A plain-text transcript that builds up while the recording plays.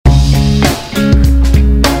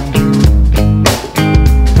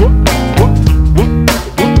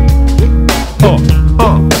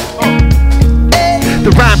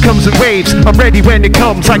blues and waves. I'm ready when it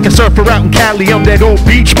comes, like a surfer out in Cali. I'm that old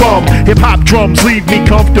beach bum. Hip-hop drums leave me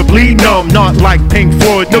comfortably numb. Not like Pink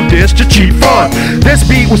Floyd, no diss, just cheap fun. This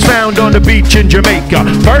beat was found on the beach in Jamaica.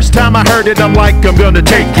 First time I heard it, I'm like, I'm gonna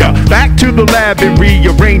take ya back to the lab and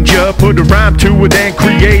rearrange ya. Put a rhyme to it and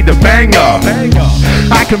create a banger.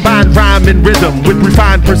 I combine rhyme and rhythm with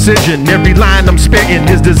refined precision. Every line I'm spitting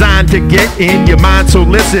is designed to get in your mind, so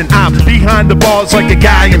listen. I'm behind the bars like a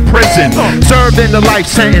guy in prison, serving a life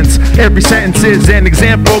sentence. Every sentence is an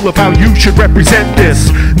example of how you should represent this.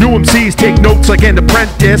 New MCs take notes like an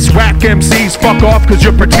apprentice. Whack MCs fuck off cause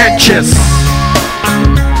you're pretentious.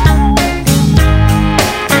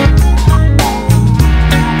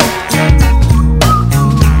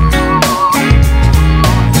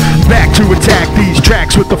 Back to attack these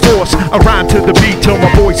tracks with the force. I rhyme to the beat till my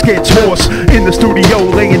voice gets hoarse. In the studio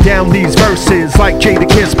laying down these verses like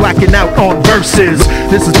Jadakiss blacking out on verses.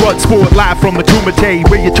 This is Bloodsport live from the Kumite,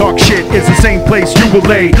 where you talk shit is the same place you will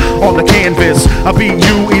lay on the canvas. I'll beat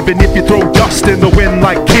you even if you throw dust in the wind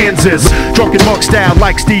like Kansas. Drunken monk style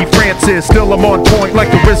like Steve Francis. Still I'm on point like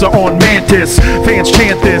the RZA on Mantis. Fans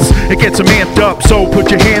chant this, it gets them amped up, so put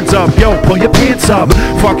your hands up. Yo, pull your pants up.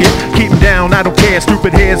 Fuck it, keep them down, I don't care.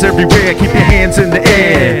 Stupid hairs everywhere. Keep your hands in the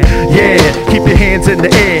air. Yeah, keep your hands in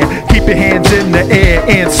the air. Keep your hands in the air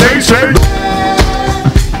and say.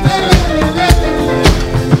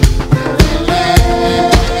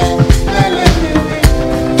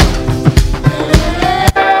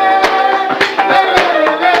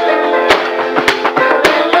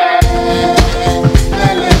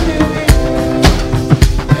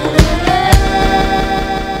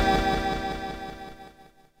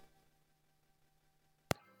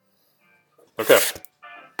 Okay,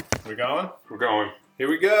 We going? we're going. Here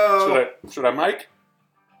we go. Should I mic?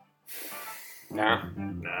 Nah.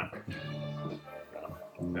 Nah.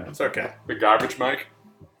 No, it's okay. The garbage mic?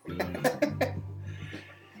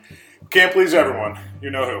 Can't please everyone.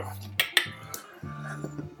 You know who.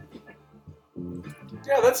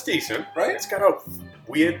 Yeah, that's decent, right? It's got a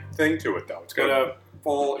weird thing to it, though. It's got Got a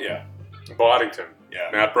full, yeah. Boddington. Yeah.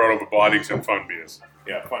 Matt brought over Boddington Fun Beers.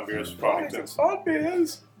 Yeah, fun beers. Boddington Fun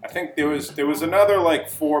Beers. I think there was another like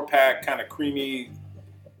 4-pack kind of creamy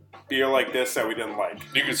beer like this that we didn't like.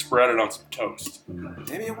 You can spread it on some toast.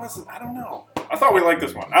 Maybe it wasn't. I don't know. I thought we liked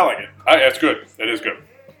this one. I like it. It's good. It is good.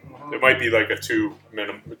 It might be like a 2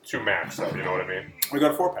 max, though. You know what I mean? We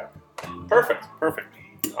got a 4-pack. Perfect.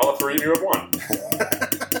 I'll have 3 and you have 1.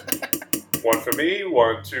 One for me,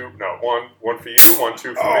 1, 2. No, one for you, 1,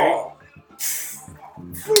 2 for me.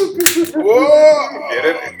 Whoa! Get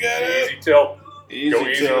it? Get it. Easy tilt. Easy Go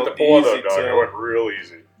easy tilt, with the pour, though, easy dog. tilt. It went real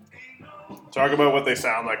easy. Talk about what they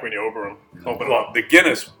sound like when you open them. Open them Well, up. the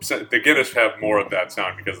Guinness have more of that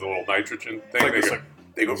sound because of the little nitrogen thing. Like this,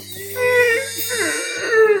 They go.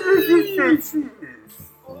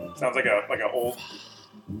 Sounds like a old.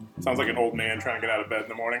 Sounds like an old man trying to get out of bed in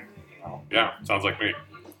the morning. Yeah, sounds like me.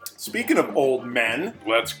 Speaking of old men,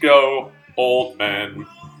 Let's go, old men.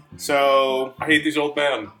 so I hate these old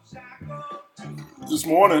men. this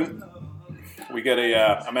morning we get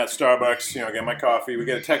I'm at Starbucks, getting my coffee. We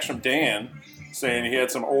get a text from Dan saying he had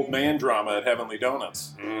some old man drama at Heavenly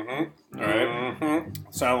Donuts. Mm-hmm. All right.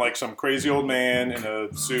 Mm-hmm. Sound like some crazy old man in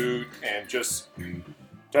a suit and just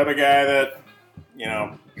type of guy that,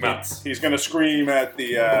 Nuts. he's going to scream at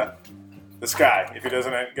the sky if he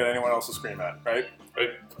doesn't get anyone else to scream at, right?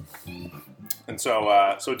 Right. And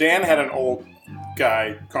so Dan had an old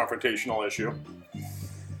guy confrontational issue.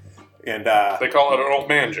 And They call it an old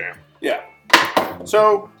man jam. yeah.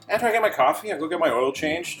 So after I get my coffee, I go get my oil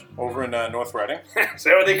changed over in North Reading. Is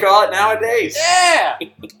that what they call it nowadays? Yeah!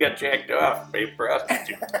 Got checked off, baby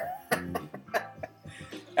prostitute.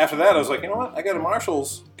 After that, I was like, you know what? I got a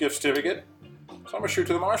Marshall's gift certificate, so I'm going to shoot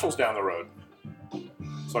to the Marshall's down the road.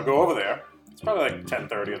 So I go over there. It's probably like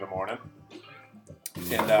 10:30 in the morning.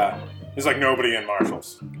 And there's like nobody in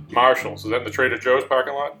Marshall's. Marshall's. Is that in the Trader Joe's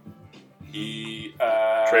parking lot?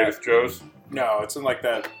 Trader Joe's? No, it's in like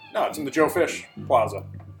that. No, it's in the Joe Fish Plaza.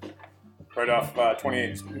 Right off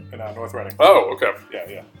 28th in North Reading. Oh, okay.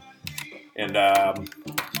 Yeah. And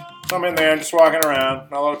so I'm in there, just walking around,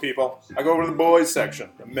 not a lot of people. I go over to the boys section,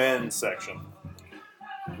 the men's section.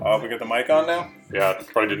 Oh, we got the mic on now? Yeah, it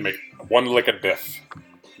probably didn't make one lick of diff.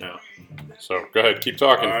 No. So go ahead, keep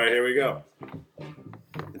talking. All right, here we go.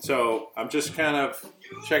 And so I'm just kind of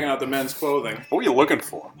checking out the men's clothing. What are you looking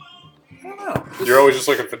for? I don't know. You're always just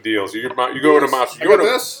looking for deals. You go to Marshall. I got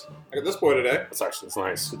this. I got this boy today. It's nice. It's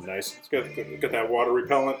nice. It's got that water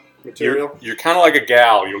repellent material. You're kind of like a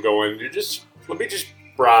gal. You'll go in. Let me just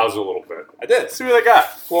browse a little bit. I did. See what I got.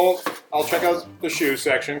 Well, I'll check out the shoe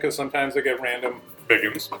section because sometimes they get random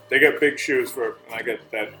Biggins. They get big shoes and I get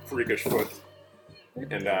that freakish foot.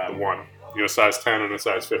 And One. You got a size 10 and a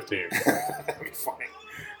size 15. that'd be funny.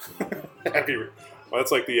 Well,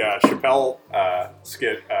 that's like the Chappelle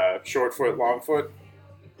skit, short foot, long foot.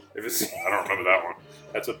 If it's, I don't remember that one.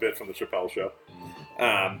 that's a bit from the Chappelle show.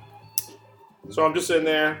 So I'm just sitting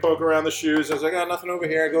there, poking around the shoes. I was like, oh, nothing over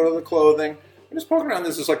here. I go to the clothing. I'm just poking around.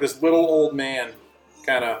 This is like this little old man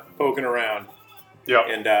kind of poking around. Yeah.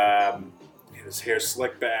 And his hair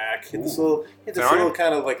slicked back. He had this little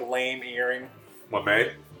kind of like lame earring. What,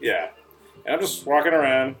 May? Yeah. And I'm just walking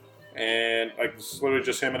around, and like it's literally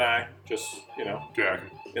just him and I, just, you know, Jack.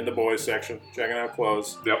 in the boys section, checking out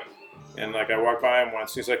clothes. Yep. And like I walked by him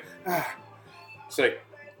once, he's like, he's like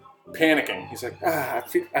panicking. He's like,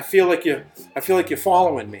 I feel like you're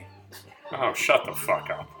following me. Oh, shut the fuck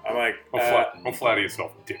up. I'm like, Don't flatter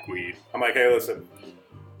yourself, dickweed. I'm like, hey, listen,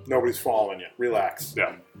 nobody's following you. Relax.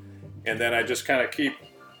 Yeah. And then I just kind of keep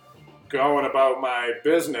going about my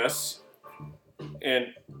business, and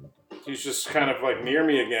he's just kind of like near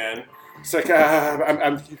me again. He's like,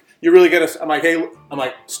 you really get us. I'm like, hey,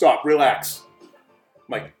 stop, relax.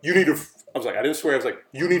 I'm like, you need to. I was like, I didn't swear. I was like,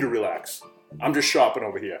 you need to relax. I'm just shopping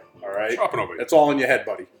over here. All right. Shopping over here. That's all in your head,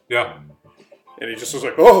 buddy. Yeah. And he just was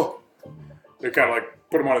like, oh. They kind of like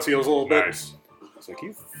put him on his heels a little bit. Nice. It's like,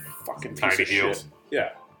 you fucking piece Tiny of heels. shit. Yeah.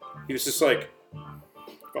 He was just like,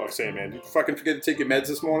 oh, say, man, you fucking forget to take your meds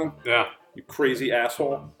this morning? Yeah. You crazy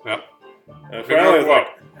asshole. Yep. And Maybe finally I you was don't like,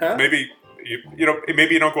 go out. huh? Maybe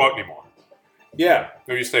maybe you don't go out anymore. Yeah.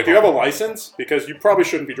 Maybe you stay Do you have home. a license? Because you probably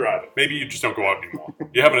shouldn't be driving. Maybe you just don't go out anymore.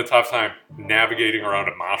 You're having a tough time navigating around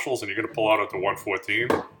at Marshalls, and you're gonna pull out at the 114.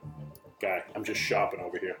 Guy, I'm just shopping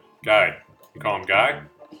over here. Guy, you call him Guy?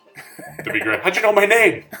 That'd be great. How'd you know my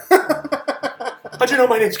name? How'd you know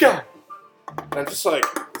my name's Guy? And I'm just like,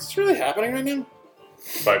 is this really happening right now?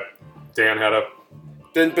 But Dan had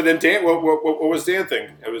But then Dan, what was Dan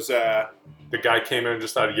thing? It was, the guy came in and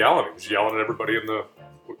just started yelling. He was yelling at everybody in the.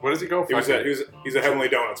 What does he go? he's a Heavenly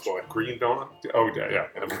Donuts boy. Green donut. Oh yeah.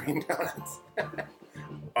 Green donuts.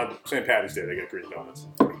 On St. Patty's Day, they get green donuts.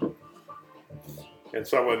 And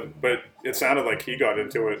but it sounded like he got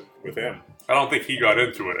into it with him. I don't think he got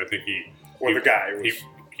into it. I think The guy was.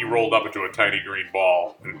 he rolled up into a tiny green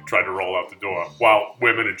ball and tried to roll out the door while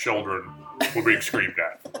women and children were being screamed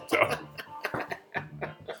at. So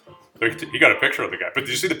he got a picture of the guy. But did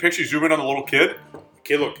you see the picture? You zoom in on the little kid. The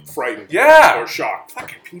kid looked frightened. Yeah. Or shocked.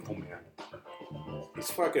 Fucking people, man. He's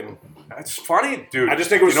fucking. That's funny, dude. I just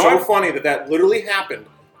think it was so funny that literally happened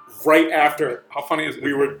right after How funny is it?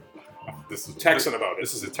 we were This is texting about it.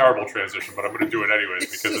 This is a terrible transition, but I'm going to do it anyways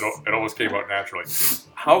because it almost came out naturally.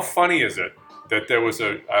 How funny is it that there was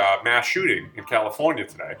a mass shooting in California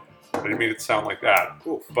today? I didn't mean it to sound like that,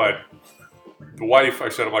 Oof. but the wife, I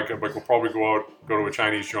said, I'm like, we'll probably go to a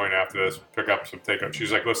Chinese joint after this, pick up some takeout.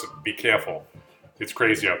 She's like, listen, be careful. It's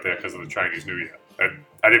crazy out there because of the Chinese New Year. And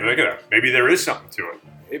I didn't even think of that. Maybe there is something to it.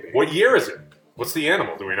 Maybe. What year is it? What's the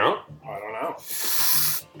animal? Do we know? I don't know.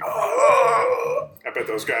 I bet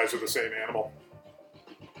those guys are the same animal.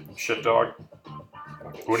 Shit dog.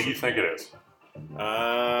 What do you think it is?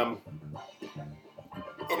 I'm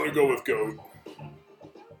gonna go with goat.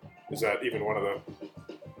 Is that even one of the?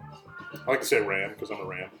 I like to say ram because I'm a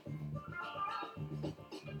ram.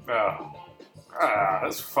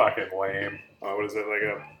 That's fucking lame. What is it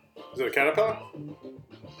Is it a caterpillar?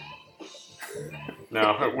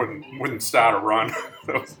 No, it wouldn't start a run.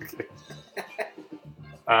 That was the case.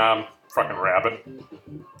 Fucking rabbit.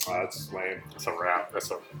 That's lame. That's a rat.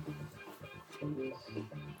 That's a.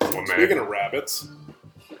 Speaking of rabbits,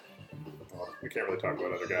 well, we can't really talk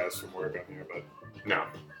about other guys from work on here, but No.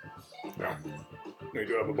 we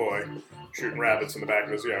do have a boy shooting rabbits in the back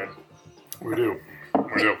of his yard. We do.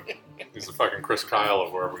 He's the fucking Chris Kyle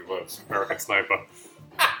of wherever he lives. American Sniper.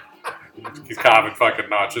 He's carving fucking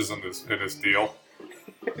notches in his deal.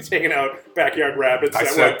 He's hanging out backyard rabbits I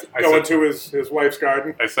that said- went going to his wife's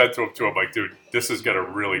garden. I said to him, like, dude, this is gonna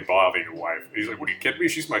really bother your wife. He's like, what are you kidding me?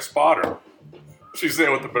 She's my spotter. She's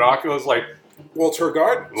there with the binoculars, like, Well, it's her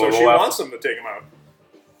garden, so Little she left. wants him to take him out.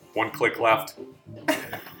 one click left.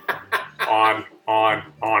 on.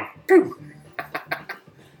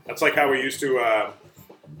 That's like how we used to.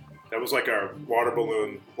 That was like our water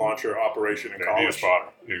balloon launcher operation in Need a college. spotter.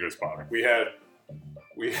 Need a good spotter. We had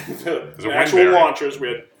There's a the wind actual barrier. launchers. We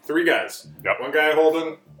had 3 guys. Yep. One guy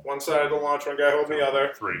holding one side of the launcher, one guy holding the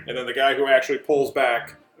other, 3. and then the guy who actually pulls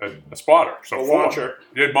back A spotter. So the 4. launcher.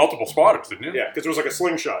 You had multiple spotters, didn't you? Yeah, because it was like a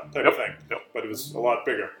slingshot type Yep. of thing, Yep. but it was a lot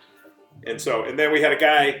bigger. And then we had a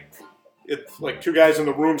guy, like 2 guys in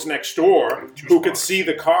the rooms next door, 2 who could spotters. see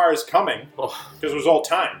the cars coming Oh, because it was all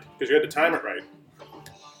timed because you had to time it right.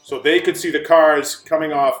 So they could see the cars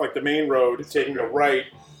coming off like the main road, taking a right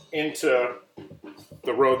into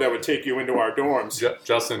the road that would take you into our dorms.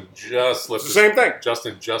 Justin just slipped. It's the same thing.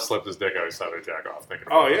 Justin just slipped his dick out. He started to jack off. Thinking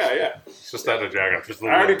Oh, about yeah, this. yeah. Just started to jack off. Just a I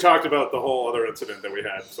little already bit. talked about the whole other incident that we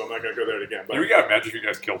had, so I'm not going to go there again. But You gotta imagine if you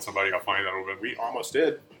guys killed somebody. How funny that would have been. we almost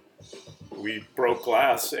did. We broke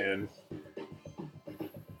glass and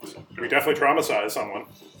we definitely traumatized someone.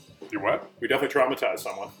 You what? We definitely traumatized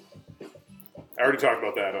someone. I already talked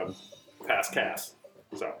about that on past cast,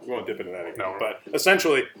 so we won't dip into that again. No. But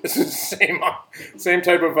essentially, this is the same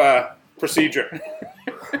type of procedure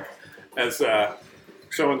as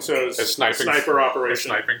so-and-so's As sniping- sniper They're operation.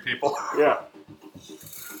 sniping people. Yeah.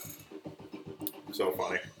 So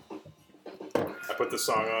funny. I put this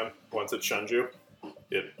song on once at Shunju.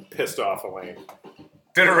 It pissed off Elaine.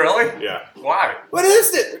 Did it really? Yeah. Why? What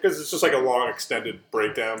is it? Because it's just like a long, extended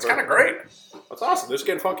breakdown. It's kind of great. That's awesome. They're just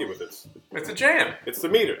getting funky with it. It's a jam. It's the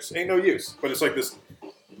meters. Ain't no use. But it's like this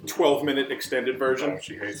 12-minute extended version. Oh,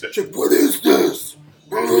 she hates it. She's like, what is this?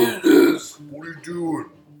 What is this? What are you doing?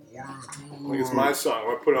 What are you doing? Like, it's my song. I'm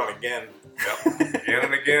going to put it on again. Yep. Again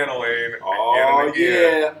and again, Elaine. Oh, again and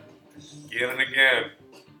again. yeah. Again and again.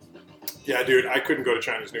 Yeah, dude. I couldn't go to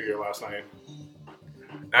Chinese New Year last night.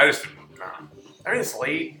 I just, I mean, it's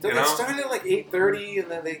late, you They know? started at like 8:30,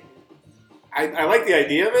 and then they... I like the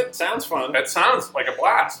idea of it. Sounds fun. That sounds like a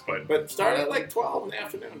blast, but But started at like 12 in the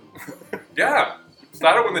afternoon. yeah.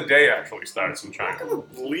 Started when the day actually starts in I'm China. not going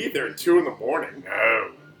to leave there at 2 in the morning.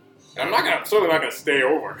 No. And I'm certainly not going to stay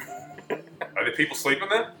over. Are there people sleeping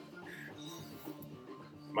there?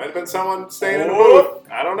 Might have been someone staying in a Oh.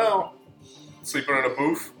 booth. I don't know. Sleeping in a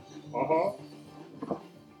booth? Uh-huh.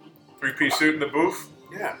 3-piece suit in the booth?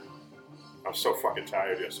 Yeah. I was so fucking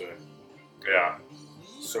tired yesterday. Yeah.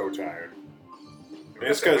 So tired. We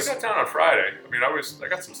It's got 'cause- down on Friday. I mean, I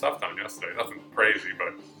got some stuff done yesterday. Nothing crazy,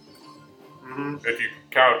 but if you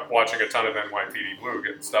count watching a ton of NYPD Blue,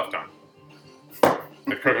 getting stuff done,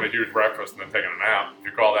 and cooking a huge breakfast and then taking a nap, if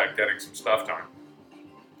you call that getting some stuff done,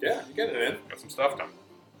 Yeah, you getting it in. got some stuff done.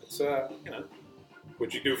 It's,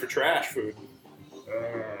 what'd you do for trash food?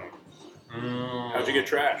 How'd you get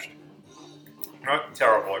trashed? Not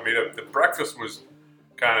terrible. I mean, the breakfast was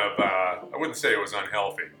kind of, I wouldn't say it was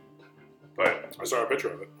unhealthy, but I saw a picture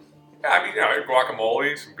of it. yeah, I mean,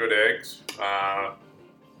 guacamole, some good eggs,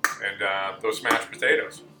 and those smashed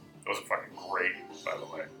potatoes. Those are fucking great, by the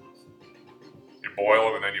way. You boil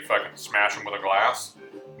them and then you fucking smash them with a glass,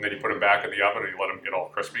 and then you put them back in the oven and you let them get all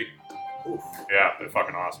crispy. Oof. Yeah, they're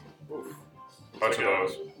fucking awesome. Oof. Bunch of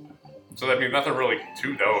those. So I mean, nothing really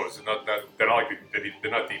to those. They're not like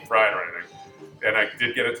they're not deep fried or anything. And I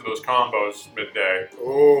did get into those combos midday.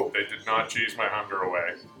 Oh. They did not cheese my hunger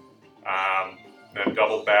away. Then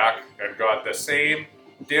doubled back and got the same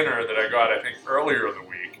dinner that I got, I think, earlier in the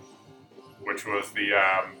week, which was the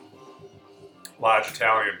large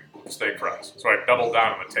Italian steak fries. So I doubled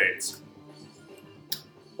down on the Tates.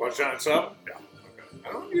 Watch Giant Sub? Yeah.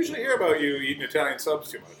 I don't usually hear about you eating Italian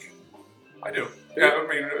subs too much. I do. Yeah, I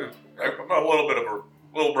mean, I'm a little bit of a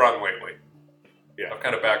little run lately. Yeah. I've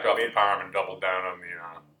kind of backed off the parm and doubled down on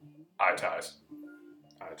the Itais.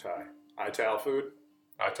 Ital food?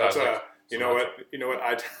 Itais. That's like, you know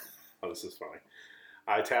what oh, this is funny.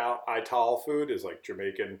 Ital food is like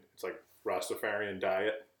Jamaican. It's like Rastafarian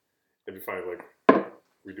diet. It'd be funny if, like,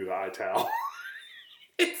 we do the Ital.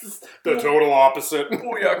 It's the total opposite.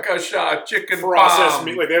 Booyakasha, chicken Processed palm.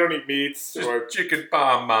 meat. Like, they don't eat meats. Just Or chicken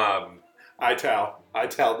palm, man. Ital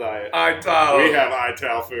diet. Ital. We have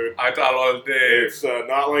Ital food. Ital all day. It's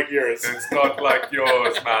not like yours. It's not like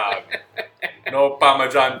yours, man. No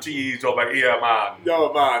Parmesan cheese over here, man.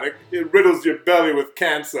 No, man. It riddles your belly with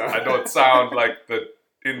cancer. I don't sound like the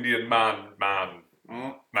Indian man.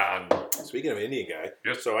 Speaking of Indian guy,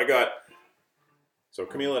 Yes. so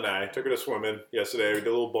Camila and I took her to swimming yesterday. We did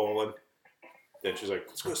a little bowling. Then she's like,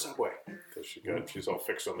 let's go to Subway. Because she's all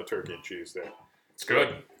fixed on the turkey and cheese there. It's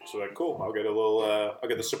good. So like, cool, I'll get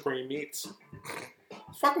the Supreme Meats.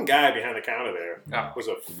 This fucking guy behind the counter there Yeah. was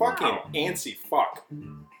a fucking antsy fuck.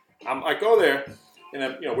 I go there, and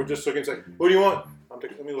then, we're just looking, it's like, what do you want? I'm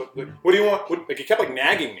like, let me look, what do you want? Like, he kept like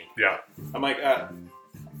nagging me. Yeah. I'm like, I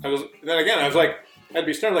was like, I'd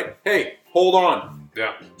be stern, like, hey, hold on.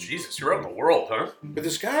 Yeah. Jesus, you're out in the world, huh? But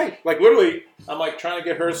this guy, like, literally, I'm like trying to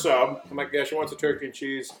get her sub. I'm like, yeah, she wants a turkey and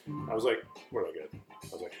cheese. I was like, what do I get? I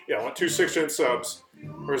was like, yeah, I want 2 6-inch subs.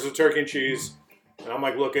 Where's the turkey and cheese? And I'm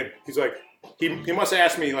like looking. He's like, he must have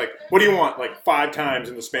asked me, like, what do you want? Like 5 times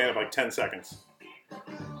in the span of like 10 seconds.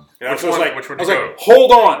 And I was Which one- like, which one I was did you like, go?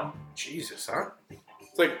 hold on. Jesus, huh?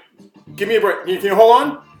 It's like, give me a break. Can you hold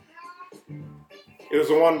on? It was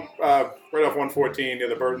the one right off 114 near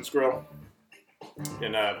the Burton's Grill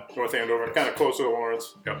in North Andover, kind of close to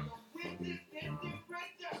Lawrence. Yep.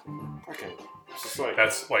 Fucking, it's just like,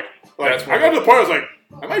 That's like I got to the point I was like,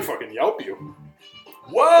 I might fucking Yelp you.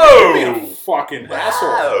 whoa! You're being a fucking asshole.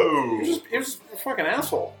 Whoa! He was a fucking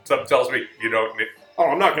asshole. Something tells me you don't need. Oh,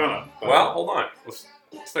 I'm not gonna. Well, hold on. Let's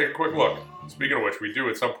take a quick look. Speaking of which, we do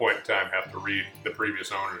at some point in time have to read the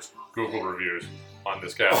previous owner's Google reviews on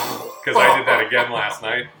this couch. Because I did that again last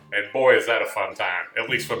night, and boy, is that a fun time. At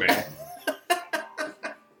least for me.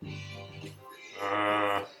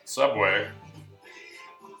 Subway.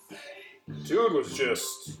 Dude was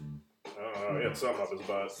just, I don't know, he had something up his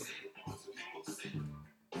butt.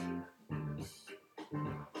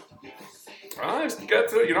 Well, he's got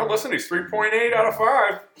to, listen, he's 3.8 out of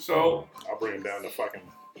 5. So. I'll bring him down to fucking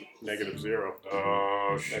 -0.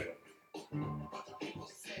 Oh, shit.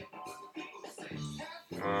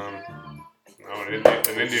 No,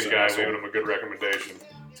 an Indian guy leaving him a good recommendation.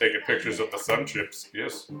 Taking pictures of the sun chips.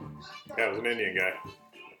 Yes. Yeah, it was an Indian guy.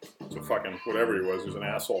 So fucking whatever he was an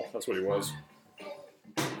asshole. That's what he was.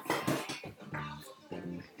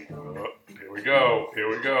 Here we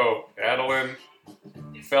go. Adeline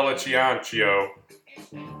Feliciancio.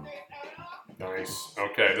 Nice.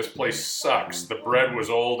 Okay, this place sucks. The bread was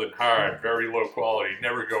old and hard, very low quality,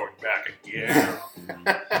 never going back again.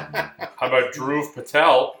 How about Dhruv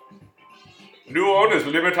Patel? New owners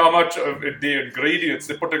limit how much of the ingredients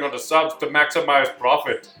they're putting on the subs to maximize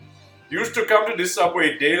profit. Used to come to this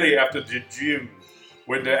Subway daily after the gym,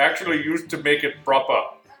 when they actually used to make it proper.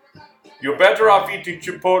 You're better off eating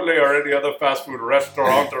Chipotle or any other fast food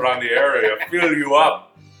restaurant around the area. Fill you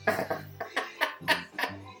up. How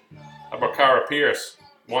about Cara Pierce?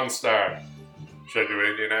 1 star. Should I do an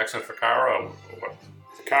Indian accent for Cara? Or what?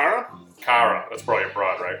 Cara? Cara. That's probably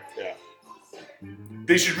abroad, right? Yeah.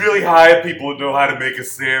 They should really hire people who know how to make a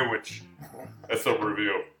sandwich. That's the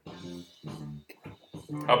review.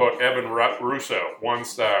 How about Evan Russo? 1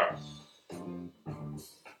 star.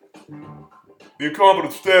 The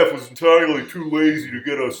incompetent staff was entirely too lazy to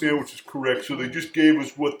get our sandwiches correct, so they just gave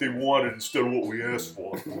us what they wanted instead of what we asked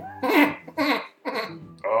for.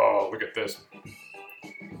 Oh, look at this.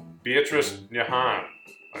 Beatrice Nyahan.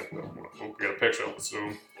 We got a picture of the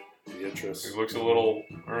Zoom. Beatrice. He looks a little,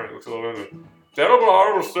 terrible,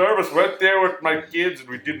 horrible service. Went there with my kids and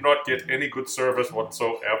we did not get any good service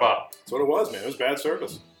whatsoever. That's what it was, man. It was bad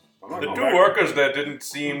service. The 2 workers there didn't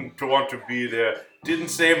seem to want to be there. Didn't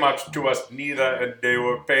say much to us neither, and they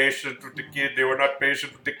were patient with the kid. They were not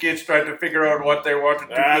patient with the kids trying to figure out what they wanted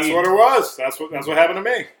to eat. That's what it was. That's what happened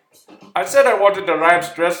to me. I said I wanted the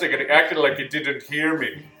ranch dressing, and he acted like he didn't hear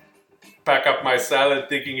me. Pack up my salad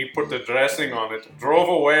thinking he put the dressing on it. Drove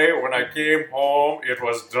away. When I came home, it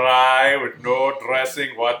was dry with no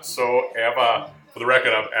dressing whatsoever. For the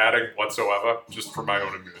record, I'm adding whatsoever, just for my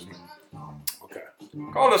own amusement. Okay.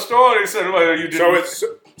 Called the store, he said, well, you didn't...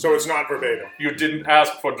 So it's not verbatim. You didn't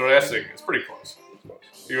ask for dressing. It's pretty close.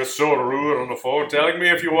 He was so rude on the phone, telling me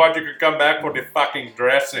if you want, you can come back for the fucking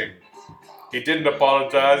dressing. He didn't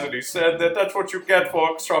apologize, and he said that that's what you get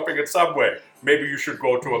for shopping at Subway. Maybe you should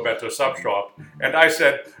go to a better sub shop. And I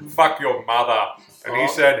said, fuck your mother. And he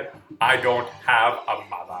said, I don't have a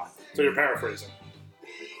mother. So you're paraphrasing.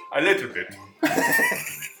 A little bit.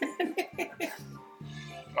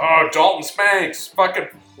 Oh, Dalton Spanks. Fucking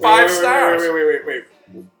 5 stars. Wait.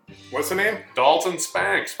 What's the name? Dalton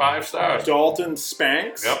Spanks. 5 stars. Dalton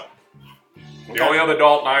Spanks? Yep. The only other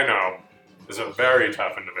Dalton I know is a very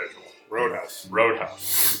tough individual. Roadhouse.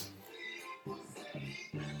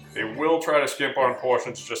 They will try to skimp on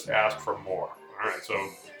portions, just ask for more. Alright, so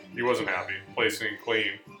he wasn't happy. Place seemed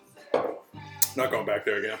clean. Not going back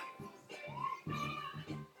there again.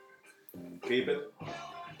 Keep it.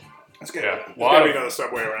 Let's get Yeah, There's gotta be another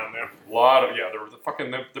Subway around there. There were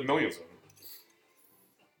the millions of them.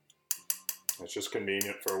 It's just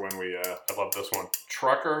convenient for when we, I love this one.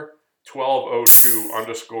 Trucker 1202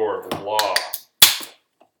 underscore law.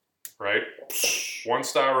 Right? 1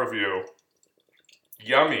 star review.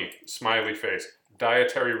 Yummy, smiley face.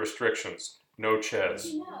 Dietary restrictions. No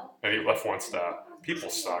Ches. And he left 1 star. People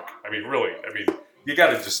suck. I mean, really. I mean, you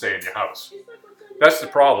gotta just stay in your house. That's the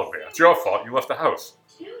problem, man. It's your fault. You left the house.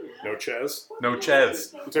 No Ches. No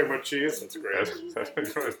Ches. You talking about cheese? That's great.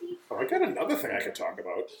 Oh, I got another thing I could talk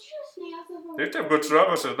about. They have good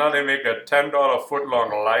services. Now they make a $10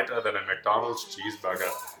 footlong lighter than a McDonald's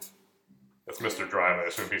cheeseburger. That's Mr. Drive. I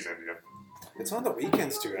assume he's Indian. It's on the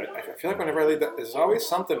weekends too. I feel like whenever I leave that, there's always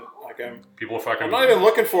something like People fucking. I'm not even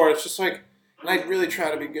looking for it. It's just like, and I really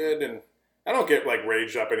try to be good, and I don't get like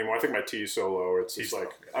raged up anymore. I think my T's so low. It's just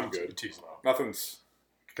like I'm good. T's low. Nothing's.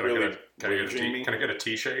 Can really I get a raging tea? me. Can I get a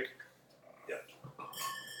tea shake?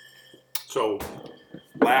 So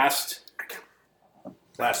last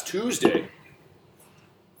Tuesday,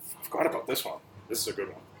 I forgot about this one. This is a good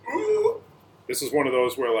one. This is one of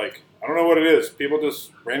those where, like, I don't know what it is.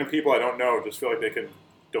 Random people I don't know, just feel like they can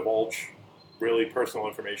divulge really personal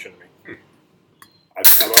information to me. I've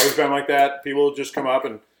always been like that. People just come up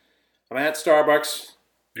and I'm at Starbucks.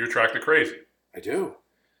 You attract the crazy. I do.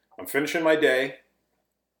 I'm finishing my day,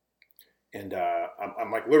 and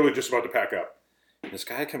I'm like literally just about to pack up. And this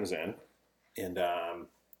guy comes in, and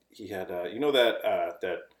he had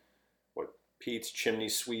that Pete's Chimney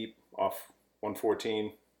Sweep off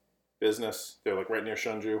 114 business. They're like right near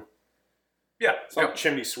Shunju. Yeah. Some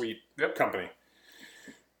chimney sweep Yep. company.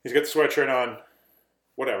 He's got the sweatshirt on.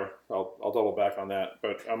 Whatever. I'll double back on that.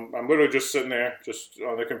 But I'm literally just sitting there, just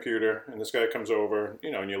on the computer, and this guy comes over,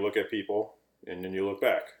 and you look at people, and then you look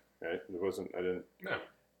back. Right? Yeah.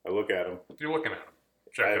 I look at him. You're looking at him.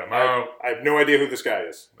 Checking him out. I have no idea who this guy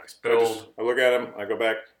is. Nice build. I look at him, I go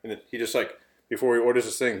back, and then he just like, before he orders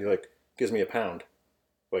this thing, he like gives me a pound.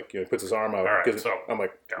 Like, he puts his arm out. All right, gives me- so- I'm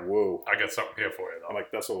like, yeah. whoa. I got something here for you, though. I'm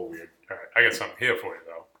like, that's a little weird. All right, I got something here for you,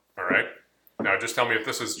 though. All right? Now, just tell me if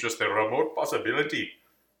this is just a remote possibility.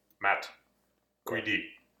 Matt. Guidi.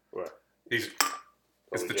 What? It's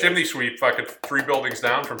the yeah. chimney sweep fucking 3 buildings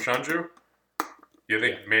down from Shunju. You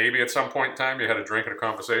think maybe at some point in time you had a drink and a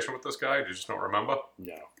conversation with this guy? You just don't remember?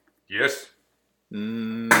 No. Yes.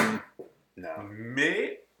 No.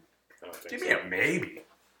 May? I don't think Give so. me a maybe.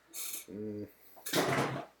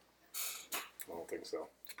 I don't think so.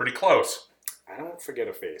 It's pretty close. I don't forget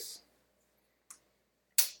a face.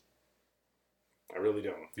 I really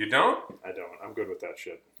don't. You don't? I don't. I'm good with that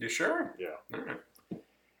shit. You sure? Yeah. All right.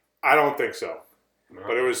 I don't think so. No.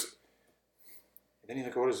 But it was. Then he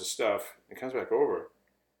like orders his stuff and comes back over.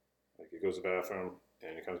 Like, he goes to the bathroom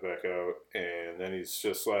and he comes back out, and then he's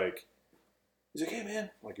just like, hey man,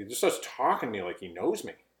 like, he just starts talking to me like he knows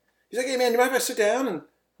me. He's like, hey man, do you mind if I sit down? And I'm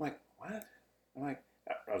like, what? I'm like,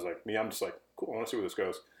 I'm just like, cool, I want to see where this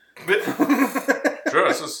goes. Sure,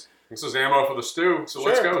 this is ammo for the stew, so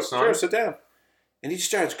let's go, son. Sure, sit down. And he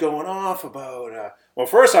starts going off about, well,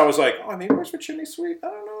 first I was like, oh, maybe where's for chimney sweep? I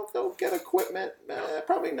don't know if they'll get equipment.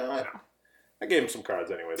 Probably not. I gave him some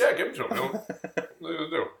cards anyways. Yeah, give them to him. They'll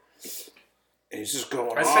do. And he's just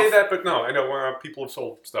going I off. say that, but no, I know people have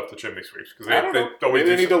sold stuff to chimney sweeps because I don't know. always Maybe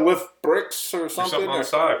they do need to lift bricks or do something. something on the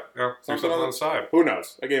side. Yeah, do something something on on the side. Who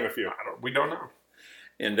knows? I gave him a few. We don't know.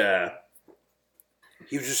 And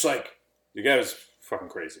he was just like, the guy was fucking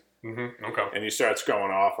crazy. Mm-hmm. Okay. And he starts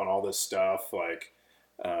going off on all this stuff, like,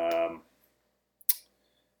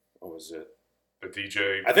 what was it? The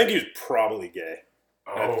DJ. I think he was probably gay.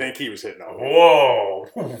 Oh. I think he was hitting on me. Whoa.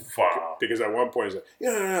 Wow. Because at one point he's like,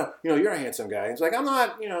 no, you're a handsome guy. He's like, I'm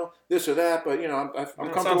not, this or that, but, I'm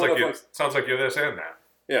comfortable Sounds like with sounds like you're this and that.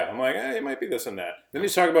 Yeah, I'm like, it might be this and that. Then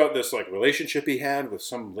he's talking about this, like, relationship he had with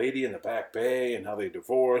some lady in the Back Bay and how they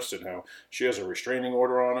divorced and how she has a restraining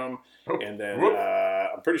order on him. Whoop. And then Whoop.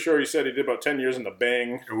 I'm pretty sure he said he did about 10 years in the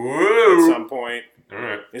Bing Whoa. at some point. All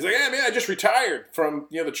right. He's like, yeah, man, I just retired from,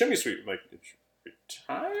 the chimney sweep. I'm like, did you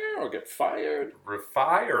retire or get fired?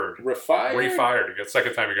 Refired. Refired? Refired. You got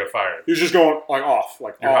second time you got fired. He was just going, like, off.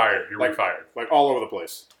 Like, You're all- hired. You're like, refired. Like, all over the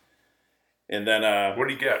place. And then, What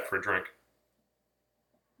do you get for a drink?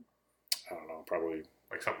 I don't know, probably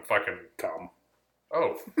Like something fucking. cum.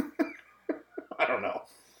 Oh, I don't know.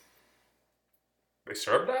 they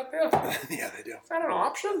serve that there? Yeah, they do. Is that an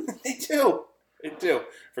option? They do. They do.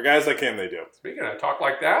 For guys like him, they do. Speaking of talk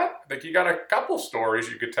like that, I think you got a couple stories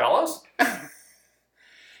you could tell us.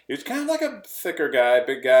 He was kind of like a thicker guy,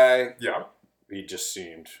 big guy. Yeah. He just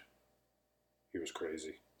seemed, he was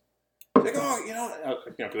crazy. He's like, oh,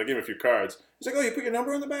 because I gave him a few cards. He's like, oh, you put your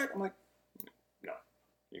number on the back? I'm like, no,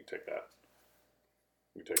 you can take that.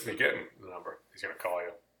 You can take You're it. getting the number. He's going to call you.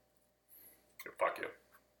 Fuck you.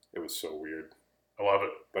 It was so weird. I love it.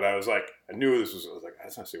 But I was like, I was like,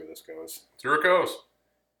 let's not see where this goes. Here it goes.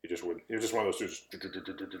 He just wouldn't, he was just one of those dudes,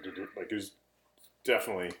 like, he was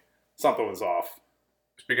definitely, something was off.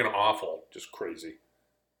 Speaking of awful. Just crazy.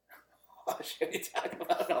 Oh, should we talk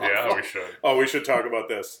about Yeah, we should. Oh, we should talk about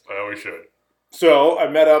this. We should. So I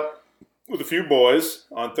met up with a few boys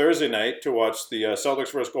on Thursday night to watch the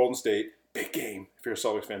Celtics versus Golden State. Big game. If you're a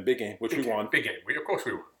Celtics fan, big game, which we won. Big game. Of course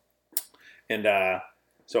we won. And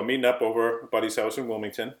so meeting up over a buddy's house in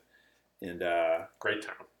Wilmington. And Great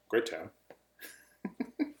town. great town.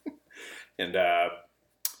 And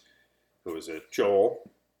who was it? Joel,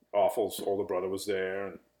 Awful's older brother, was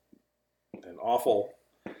there. And Awful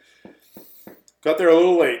got there a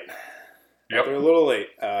little late. Yep. They're a little late.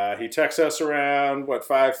 He texts us around,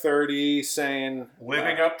 5:30, saying...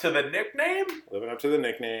 Living up to the nickname? Living up to the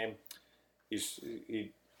nickname.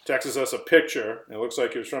 He texts us a picture, and it looks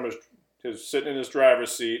like he was from his sitting in his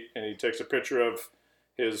driver's seat, and he takes a picture of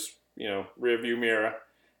his, rear view mirror.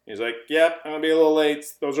 He's like, yep, I'm going to be a little late.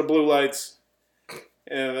 Those are blue lights.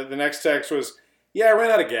 And the next text was, yeah, I ran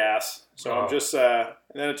out of gas. So I'm just, and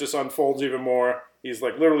then it just unfolds even more. He's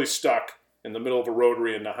like literally stuck in the middle of a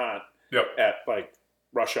rotary in Nahant. Yep. At like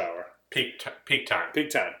rush hour. Peak time. Peak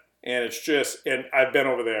time. And it's just, and I've been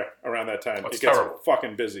over there around that time. That's it gets terrible.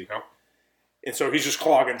 fucking busy. Yep. And so he's just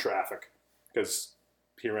clogging traffic because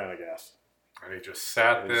he ran out of gas. And he just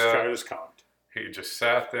sat And his car there. just conked. He just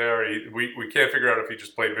sat there. We can't figure out if he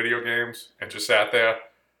just played video games and just sat there.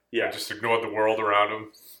 Yeah. And just ignored the world around him.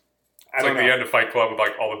 I It's don't like know. the end of Fight Club with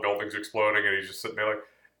like all the buildings exploding, and he's just sitting there like,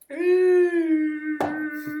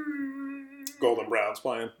 Golden Brown's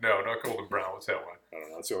playing. no, not Golden Brown. What's that one? I don't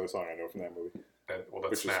know. That's the only song I know from that movie. That's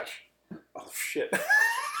Which is- Snatch. Oh, shit.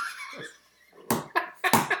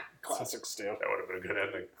 Classic Steel. That would have been a good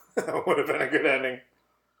ending. That would have been a good ending.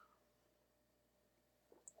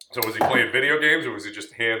 So was he playing video games, or was he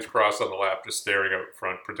just hands crossed on the lap, just staring out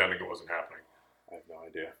front, pretending it wasn't happening? I have no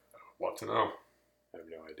idea. Love to know. I have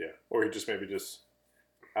no idea. Or he just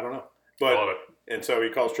I don't know. I love But it. and so he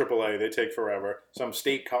calls AAA. They take forever. Some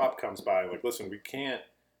state cop comes by. Like, listen, we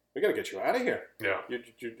got to get you out of here. Yeah. You're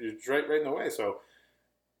right in the way. So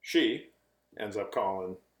she ends up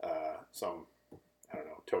calling some, I don't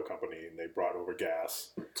know, tow company, and they brought over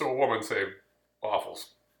gas. So a woman saved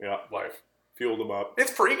Waffles' Yeah, life. fueled him up,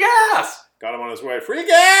 It's free gas! got him on his way. Free Free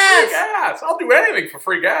gas! gas! I'll do anything for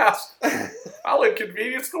free gas. I'll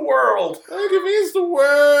inconvenience the world. Look at me, it's the I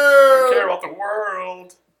world. care about the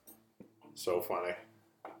world. So funny.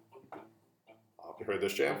 You heard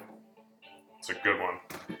this jam? It's a good one.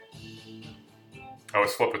 I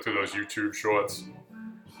was flipping through those YouTube shorts,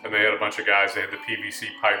 and they had a bunch of guys. They had the PVC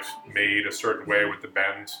pipes made a certain way with the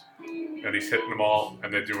bends, and he's hitting them all,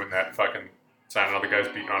 and they're doing that fucking sound. Another guy's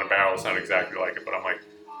beating on a barrel. It's not exactly like it, but I'm like,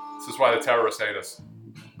 this is why the terrorists hate us.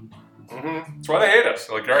 Mm-hmm. That's why they hate us.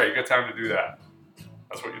 They're like, all right, you got time to do that.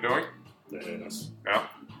 That's what you're doing? They hate us. Yeah,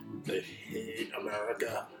 They hate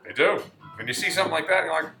America. they do. And you see something like that, and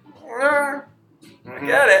you're like, Mm-hmm. I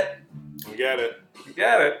get it. You get it. you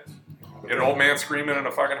get it. Get an old man screaming in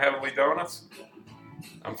a fucking Heavenly Donuts.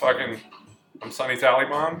 I'm Sonny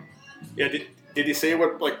Tallyman. Yeah, did he say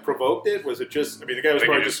what provoked it? Was it just, the guy was I think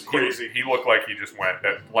probably he just crazy. He looked like he just went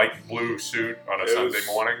that light blue suit on a It Sunday was-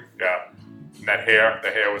 morning. Yeah, and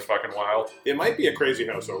the hair was fucking wild. It might be a crazy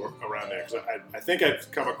house around there, because I think I've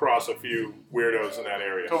come across a few weirdos in that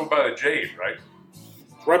area. It's over by the Jade, right?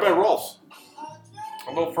 Right by Rolf's. A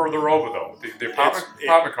little further over though. The apartment, It's-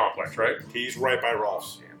 apartment complex, right? He's right by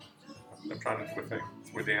Rolf's. I'm trying to think.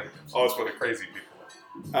 It's where the animals. Oh, It's where the crazy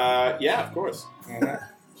people Yeah, of course. are.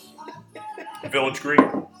 Village Green.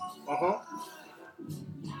 Uh-huh.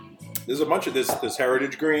 There's a bunch of this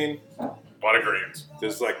Heritage Green. A lot of greens.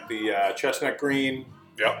 There's like the Chestnut Green.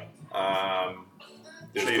 Yep.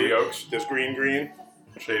 There's Shady Oaks. There's Green.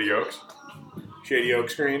 Shady Oaks. Shady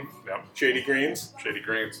Oaks Green. Yep. Shady Greens. Shady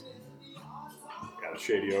Greens. Yeah, the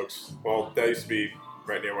Shady Oaks. Well, that used to be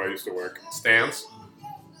right near where I used to work. Stands.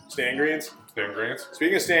 Stan Greens. Stand Greens.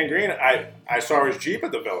 Speaking of Stan Green, I saw his Jeep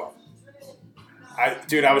at the Villa.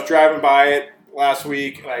 I was driving by it last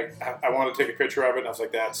week, and I wanted to take a picture of it, and I was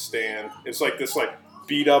like, that's Stan. It's like this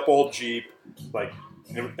beat up old Jeep, it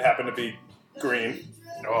happened to be green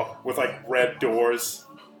Oh. with red doors.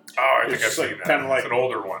 Oh, I think It's I've just, seen that. kinda like- It's an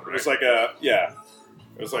older one, It right? was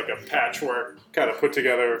it was like a patchwork kind of put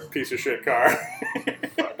together piece of shit car.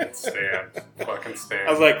 Fucking Stan. Fucking Stan.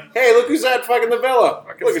 I was like, hey, look who's at fucking the Villa.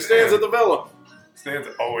 Fucking Look, it stands Stan. at the Villa. Stan's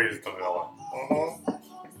always the Villa.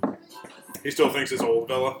 He still thinks it's old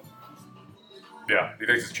Villa. Yeah, he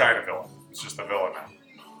thinks it's China Villa. It's just the Villa now.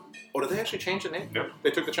 Oh, did they actually change the name? Yep.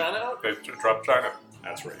 They took the China out? They dropped China.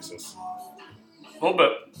 That's racist. A little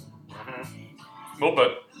bit. Mm-hmm. A little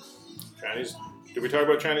bit. Chinese. Did we talk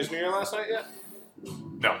about Chinese New Year last night yet? No.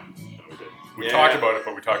 No, we did. We talked about it,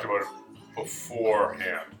 but we talked about it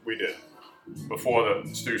beforehand. We did. Before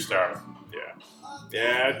the stew started. Yeah.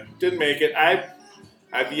 Yeah, didn't make it.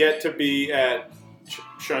 I've yet to be at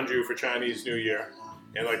Shunju for Chinese New Year,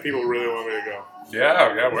 and people really want me to go.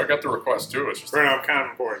 Yeah, we got the request too. It's just Right now, I'm kind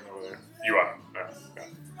of important over there. you are. Yeah.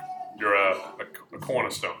 You're a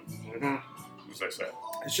cornerstone, Mm-hmm. as they say.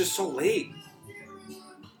 It's just so late.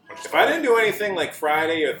 Which is If I didn't do anything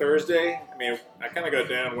Friday or Thursday, I kind of got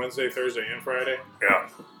down Wednesday, Thursday, and Friday. Yeah.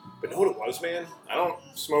 But know what it was, man? I don't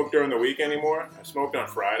smoke during the week anymore. I smoked on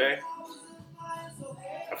Friday.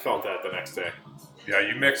 I felt that the next day. Yeah,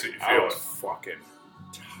 you mix it, you I feel was it. fucking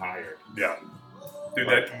tired. Yeah. Dude,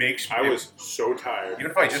 that makes me... I was so tired.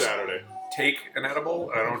 Even if I on just- Saturday. take an edible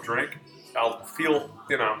and I don't drink, I'll feel,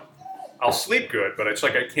 I'll sleep good, but it's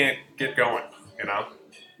like I can't get going,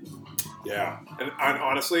 Yeah, and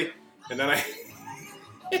honestly, and then I,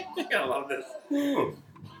 I love this.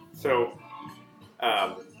 So,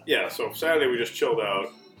 so Saturday we just chilled out.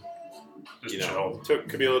 Just You know, chill. took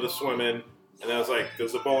Camila to swimming, and then I was like,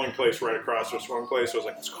 "There's a bowling place right across the swimming place." So I was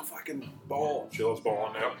like, "Let's go fucking bowl." She loves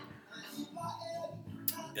bowling now.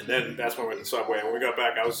 And then that's when we went to Subway. And when we got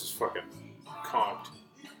back, I was just fucking conked.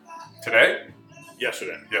 Today?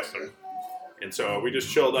 Yesterday. Yesterday. And so we just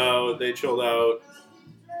chilled out. They chilled out.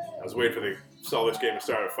 I was waiting for the Celtics game to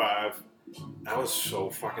start at 5. I was so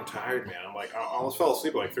fucking tired, man. I'm like, I almost fell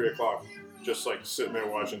asleep at like 3 o'clock, just like sitting there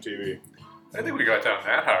watching TV. I think we got down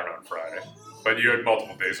that hard on Friday. But you had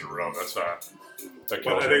multiple days in a row. That But I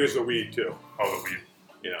kills think it it. was the weed too. Oh, the weed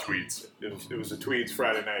You know, tweets. it was the Tweeds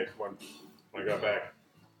Friday night when I got back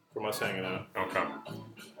from us hanging out. Okay.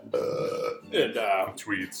 And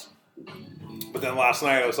Tweets. but then last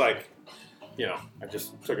night I was like, I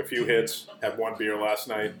just took a few hits, had one beer last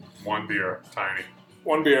night. One beer. Tiny.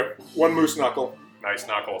 One beer, one moose knuckle. Nice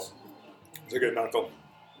knuckles. It's a good knuckle.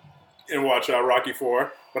 And watch Rocky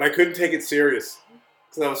 4. But I couldn't take it serious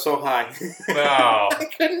because I was so high. No. I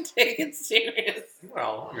couldn't take it serious.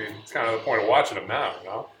 Well, I mean, it's kind of the point of watching them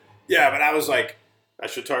now, Yeah, but I was like, I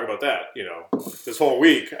should talk about that. This whole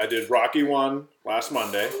week I did Rocky 1 last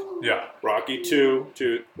Monday, Yeah. Rocky 2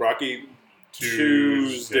 to Rocky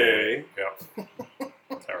Tuesday, Yep.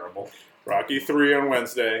 Terrible. Rocky 3 on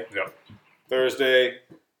Wednesday. Yep. Thursday,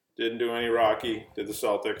 didn't do any Rocky, did the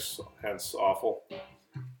Celtics, hence awful.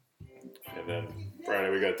 And then Friday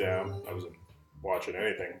we got down. I wasn't watching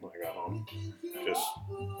anything when I got home.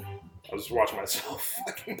 I was just watching myself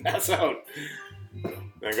fucking pass out. Then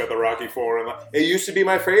I got the Rocky 4. It used to be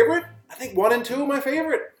my favorite. I think 1 and 2 are my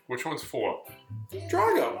favorite. Which one's 4?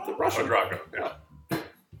 Drago, the Oh, Russian. Drago. Yeah.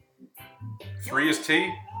 3 is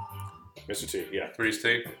T? Mr. T, yeah. 3 is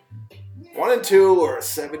T? 1 and 2 were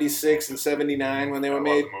 76 and 79 when they I were love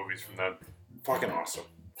made. the movies from then. Fucking awesome.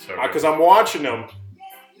 So Because I'm watching them.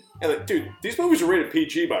 And like, dude, these movies are rated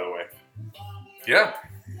PG, by the way. yeah.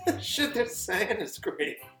 The shit they're saying is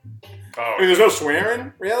great. Oh, I mean, there's no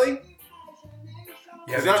swearing, really? yeah,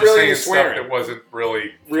 there's they're not just really saying any stuff swearing. that wasn't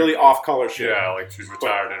really, Really off-color shit. yeah, like she's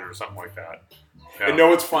retired or something like that. Yeah. And know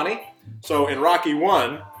what's funny? So in Rocky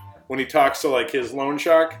 1, when he talks to like his loan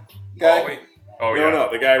shark guy. Paulie? Oh, No, yeah.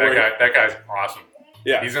 no, the guy where That guy's awesome.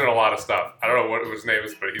 Yeah. He's in a lot of stuff. I don't know what his name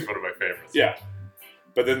is, but he's one of my favorites. Yeah.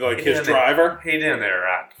 But then like his Yeah, driver. He didn't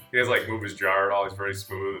interact. He has like move his jar at all. He's very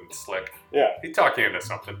smooth and slick. Yeah. He'd talk you into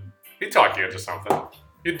something. He'd talk you into something.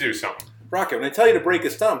 You'd do something. Rocky, when I tell you to break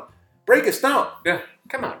his thumb, break his thumb. Yeah.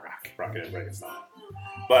 Come on, Rock. Rocky didn't break his thumb.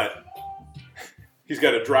 But he's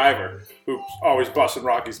got a driver who's always busting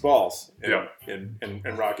Rocky's balls in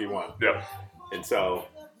Rocky 1. Yep. And so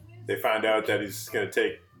they find out that he's going to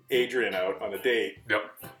take Adrian out on a date. Yep.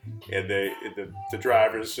 And the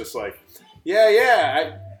driver's just like,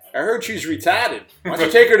 I heard she's retarded. Why don't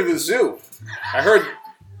you take her to the zoo? I heard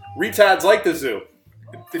retards like the zoo.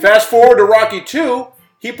 Fast forward to Rocky 2,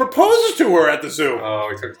 he proposes to her at the zoo. Oh,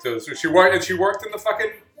 he took it to the zoo. She worked in the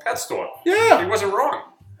fucking pet store. Yeah. He wasn't wrong.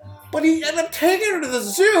 But he ended up taking her to the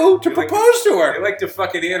zoo to They like- propose to They her. like the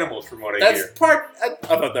fucking animals, from what I That's hear. part. I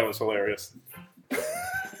thought that was hilarious.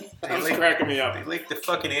 That was like- cracking me up. They like the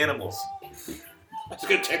fucking animals. I was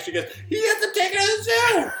gonna text you guys. He has to take her to the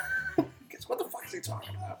zoo. Guess what the fuck is he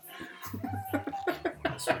talking about?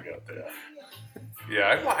 What else we got there?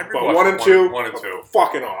 Yeah, I But 1 and 2, 1 and 2.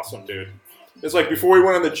 fucking awesome, dude. It's like before he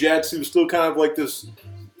went on the Jets, he was still kind of like this,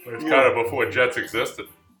 It's kind of before Jets existed.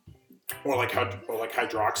 or like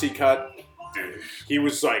hydroxy cut. Dude. He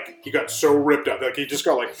was like, he got so ripped up, like he just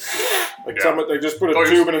got like Yeah. someone, they just put a Oh, he was-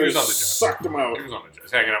 tube in he and was they on the Jets. sucked him out. He was on the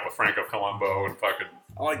Jets, hanging out with Franco Colombo and fucking.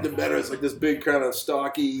 I like him better. It's like this big kind of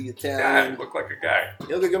stocky Yeah, Italian. looked like a guy.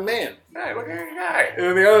 He looked like a man. Hey, look at that guy. And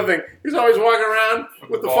then the other thing, he's always walking around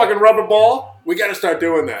with the ball. fucking rubber ball. We got to start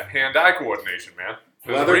doing that. Hand-eye coordination, man.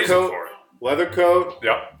 There's Leather a reason coat. for it. Leather coat,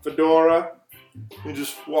 Yep. fedora, and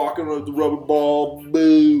just walking with the rubber ball.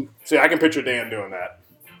 Boo. See, I can picture Dan doing that.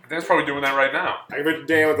 Dan's probably doing that right now. I can picture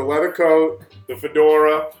Dan with the leather coat, the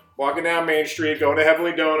fedora, walking down Main Street, going to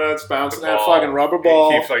Heavenly Donuts, bouncing that ball. fucking rubber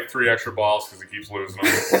ball. He keeps like 3 extra balls because he keeps losing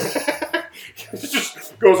them. It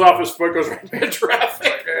just goes off his foot, goes right into traffic.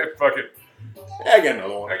 Like, hey, fuck it. I got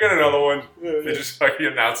another one. I got another one. He just like he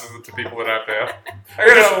announces it to people that aren't there. I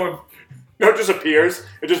got another one. No, it just appears.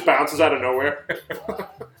 It just bounces out of nowhere.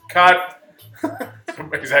 Cut.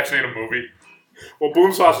 He's He's actually in a movie. Well,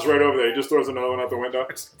 Boom Sauce is right over there. He just throws another one out the window.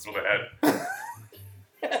 It's with a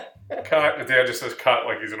head. Cut. The dad just says cut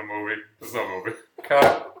like he's in a movie. There's no movie.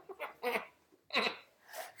 Cut.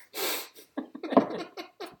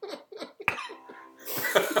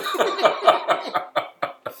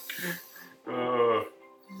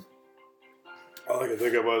 All I could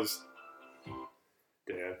think of was,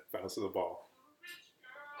 Dad, bounce the ball.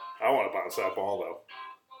 I want to bounce that ball, though.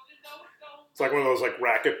 It's like one of those, like,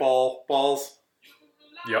 racquetball balls.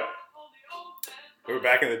 Yep. Remember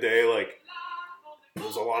back in the day, like, there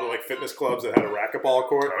was a lot of, like, fitness clubs that had a racquetball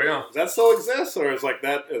court. Oh, yeah. Does that still exist? Or is, like,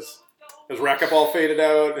 that is racquetball faded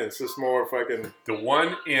out and it's just more fucking The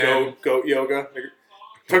one in goat yoga?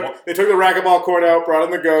 They took the racquetball court out, brought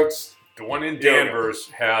in the goats. the one in Danvers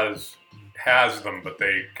has them, but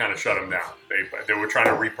they kind of shut them down. They were trying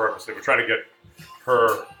to repurpose. They were trying to get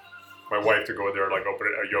my wife, to go in there and like open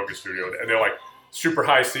a yoga studio, and they're like super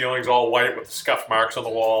high ceilings, all white with the scuff marks on the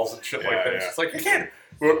walls and shit like that. Yeah. It's like, you can't.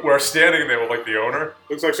 We're standing there with like the owner.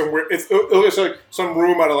 Looks like some weird. It looks like some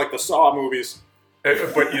room out of like the Saw movies.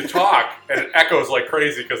 But you talk, and it echoes like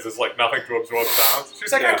crazy because there's like nothing to absorb sounds.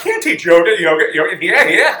 She's like, I can't teach yoga. Yeah.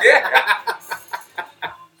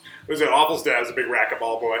 Was it Awful's dad's a big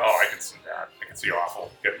racquetball boy? Oh, I can see that. I can see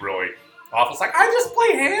Awful get really. Awful's like, I just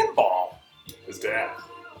play handball. His dad.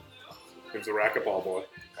 He was a racquetball boy.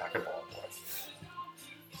 Racquetball boy.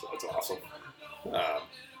 So that's awesome.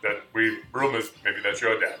 That rumors maybe that's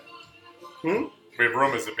your dad. Hmm? We have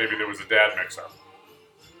rumors that maybe there was a dad mix-up.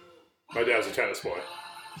 My dad's a tennis boy.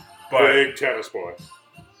 But Big tennis boy.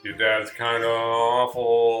 your dad's kind of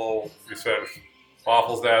awful. You said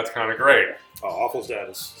Awful's dad's kind of great. Oh, Awful's dad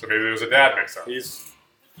is. So maybe there was a dad mix-up. He's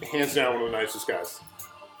hands down one of the nicest guys.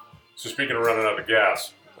 So speaking of running out of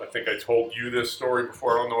gas, I think I told you this story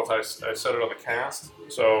before. I don't know if I said it on the cast.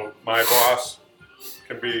 So my boss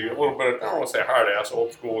can be a little bit, I don't want to say hard ass,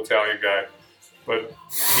 old school Italian guy, but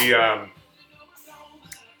he,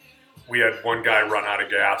 we had one guy run out of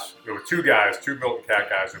gas. There were two Milton Cat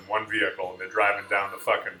guys in one vehicle, and they're driving down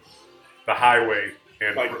the highway.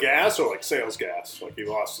 And Like gas or like sales gas? Like he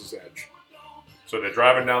lost his edge. so they're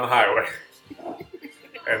driving down the highway,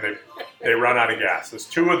 and they run out of gas. There's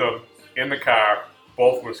two of them in the car,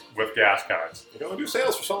 both with gas cards. You can only do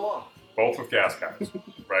sales for so long. Both with gas cards,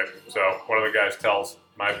 right? So one of the guys tells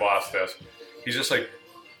my boss this. He's just like,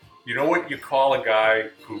 you know what you call a guy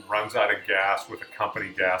who runs out of gas with a company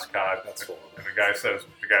gas card? That's cool. And the guy says,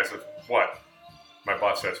 what? My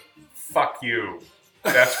boss says, fuck you.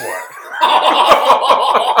 That's what.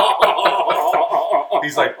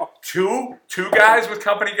 He's like, two guys with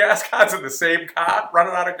company gas cards in the same car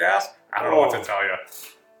running out of gas? I don't know what to tell you.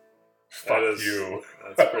 Fuck you.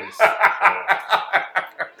 That's pretty. Yeah.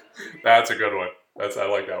 That's a good one. I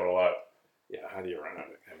like that one a lot. Yeah, how do you run out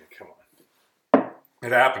of it? I mean, come on.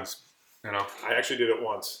 It happens, you know. I actually did it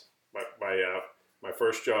once. My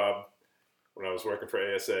first job when I was working for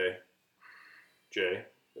ASA, Jay,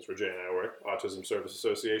 that's where Jay and I work, Autism Service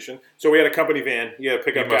Association. So we had a company van. You had to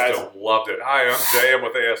pick You up must guys. have loved it. Hi, I'm Jay. I'm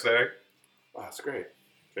with ASA. Oh, that's great.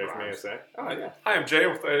 Jay from ASA. Oh, yeah. Hi, I'm Jay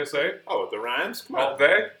with ASA. Oh, with the rhymes? Come All on.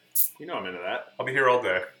 day. You know I'm into that. I'll be here all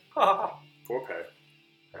day. For pay.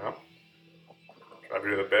 Yeah. Drive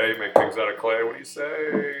you to the bay, make things out of clay. What do you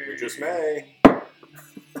say? We just may. That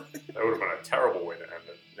would have been a terrible way to end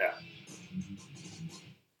it. Yeah.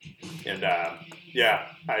 And, I,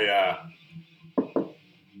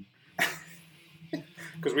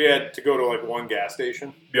 because we had to go to, like, one gas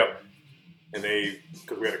station. Yep. And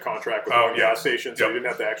because we had a contract with Oh, one yeah. gas station, so Yep. you didn't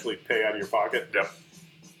have to actually pay out of your pocket. Yep.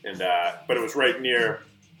 And, but it was right near,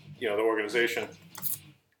 the organization.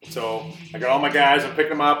 So I got all my guys, I'm picking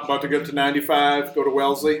them up, about to go to 95, go to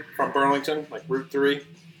Wellesley from Burlington, like Route 3.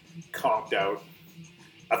 Conked out.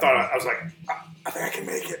 I was like, I think I can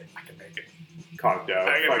make it. I can make it. Conked out.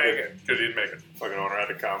 I can make it. Good, you'd make it. Fucking owner had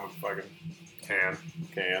to come with fucking can.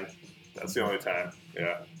 That's the only time.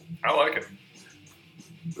 Yeah. I like it.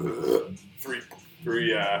 Three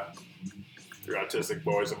autistic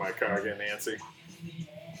boys in my car getting antsy.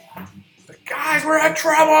 Like, guys, we're in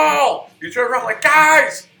trouble! You turn around like,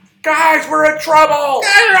 guys, we're in trouble!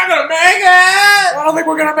 Guys, you're not gonna make it! I don't think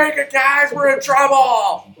we're gonna make it, guys. We're in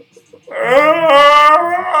trouble.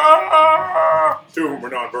 Two of them were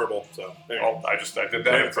nonverbal, so Well, I did that They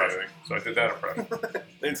didn't say impression. anything. So I did that impression.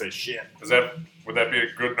 they didn't say shit. Would that be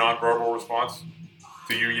a good nonverbal response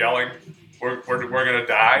to you yelling, "We're gonna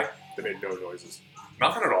die"? They made no noises.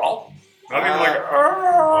 Nothing at all. Not even like.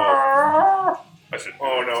 I should.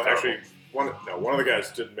 Oh no, It's terrible. actually, one of the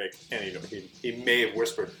guys didn't make any noise. He may have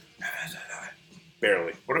whispered,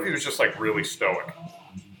 barely. What if he was just like really stoic?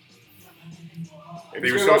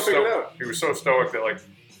 Maybe He he's was gonna so go figure it stoic. out. He was so stoic that like,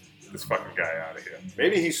 this fucking guy out of here.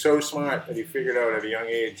 Maybe he's so smart that he figured out at a young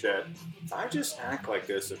age that if I just act like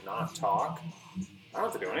this and not talk, I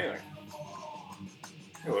don't have to do anything.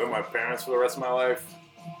 I can live with my parents for the rest of my life.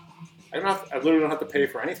 I literally don't have to pay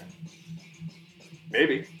for anything.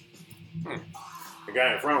 Maybe. The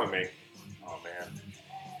guy in front of me, oh man,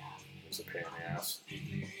 he was a pain in the ass.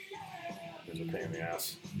 He was a pain in the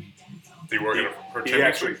ass. He working for He Jimmy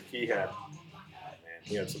actually, Street. he had,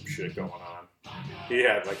 he had some shit going on. He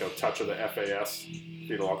had like a touch of the FAS,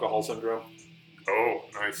 fetal alcohol syndrome, Oh,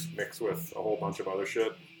 nice. mixed with a whole bunch of other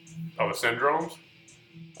shit. Oh, the syndromes?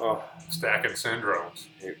 Oh, Stacking syndromes.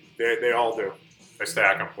 they all do. They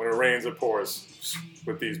stack them. When it rains, it pours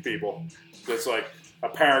with these people. It's like a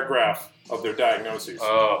paragraph of their diagnoses.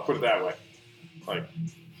 Oh. Put it that way. Like,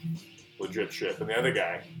 legit shit. And the other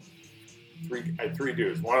guy, I had three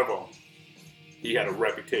dudes. One of them, he had a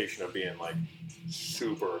reputation of being like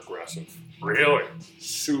super aggressive. Really?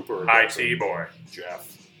 Super aggressive. IT boy.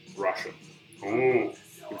 Jeff. Russian. Ooh.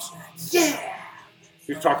 He was, yeah!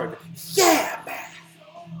 He was talking like, yeah, man!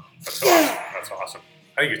 That's awesome. That's awesome.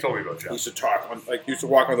 I think you told me about He Jeff. used to talk, like, he used to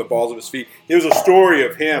walk on the balls of his feet. Here's a story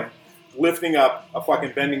of him lifting up a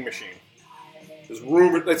fucking vending machine. This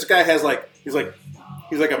rumor, this guy has like, he's like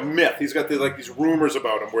a myth. He's got these rumors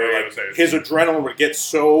about him where Yeah, like I was his adrenaline would get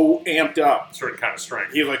so amped up. Certain kind of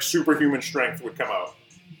strength. He had like superhuman strength would come out.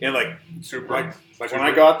 And like Super. when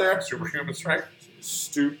I got there, Superhuman strength?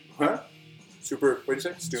 Super, what did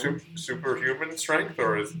you say? Superhuman strength,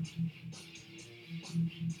 or is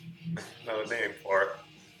another name for it?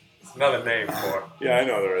 It's another name for it. Yeah, I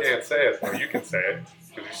know there You is. can't say it, though. You can say it,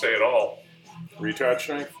 because you say it all. Retard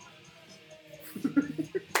strength?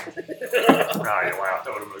 Ah, you laughed.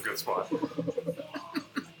 That would have been a good spot.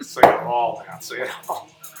 Say it all, man. Say it all.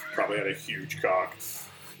 Probably had a huge cock.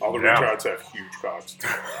 All the Yeah. retards have huge cocks.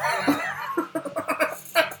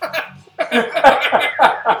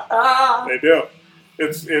 They do.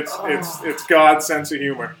 It's God's sense of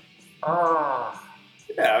humor. Yeah,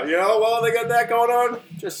 well, they got that going on.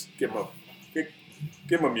 Just give them a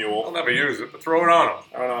I'll mule. never use it, but throw it on him.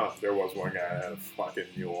 I don't know. There was one guy that had a fucking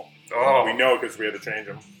mule. Oh. We know because we had to change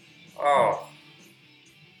him. Oh.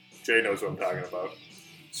 Jay knows what I'm talking about.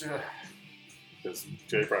 Because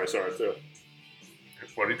Jay probably saw it too.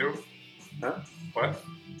 What'd he do? Huh? What?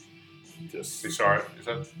 Just He saw it. Is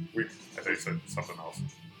that? we. I thought you said something else.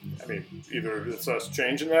 I mean, either it's us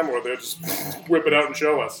changing them or they'll just whip it out and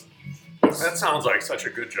show us. That sounds like such a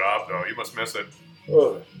good job, though. You must miss it.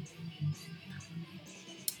 Ugh.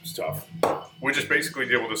 It's tough. We just basically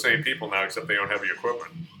deal with the same people now, except they don't have the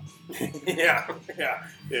equipment. yeah.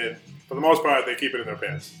 And for the most part, they keep it in their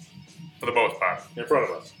pants. For the most part. In front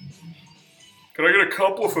of us. Can I get a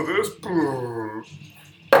coupler for this?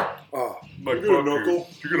 Oh, My you get a bucket. knuckle?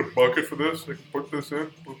 You get a bucket for this? I can put this in?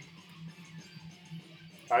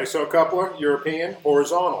 ISO coupler, European,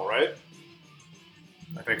 horizontal, right?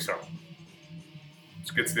 I think so.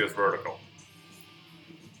 Skid steer's vertical.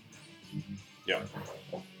 Yeah.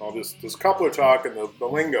 All this coupler talk and the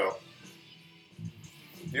lingo.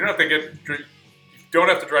 You don't have to you don't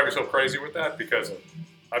have to drive yourself crazy with that, because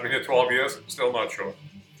I've been here 12 years, still not sure.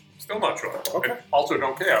 Still not sure. Okay. And also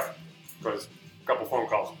don't care, because a couple phone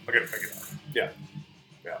calls, I'll get it figured out. Yeah.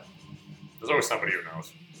 There's always somebody who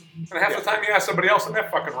knows. And half the time you ask somebody else and they're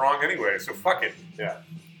fucking wrong anyway, so fuck it. Yeah.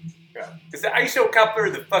 Is the ISO coupler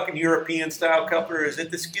the fucking European style coupler, or is it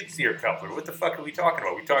the skid steer coupler? What the fuck are we talking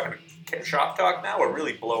about? Are we talking shop talk now, or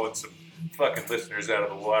really blowing some fucking listeners out of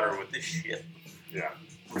the water with this shit? Yeah.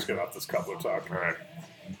 Let's get off this coupler talk. All right.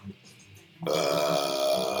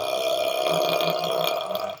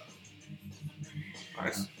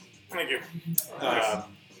 Nice. Thank you. Nice.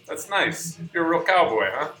 That's nice. You're a real cowboy,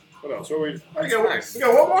 huh? What else? What we That's got? nice. We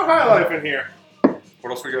got one more high life in here. What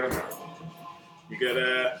else we got in there? You got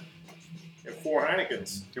you have 4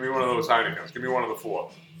 Heinekens. Give me one of those Heinekens. Give me one of the 4.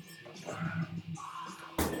 I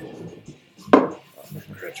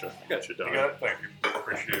got you, You dog. got it? Thank you.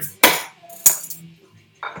 Appreciate it.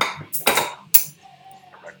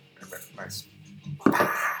 Nice. I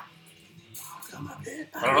don't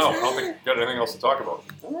know. I don't think you got anything else to talk about.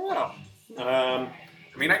 I don't know. I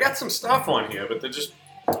mean, I got some stuff on here, but they're just...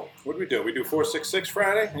 What do? We do 466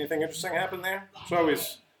 Friday. Anything interesting happen there? It's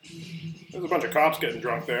always there's a bunch of cops getting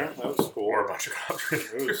drunk there. That was cool. Or a bunch of cops.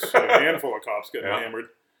 It was a handful of cops getting Yeah. hammered.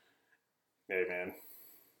 Hey man,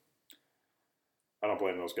 I don't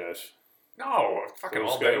blame those guys. No, fucking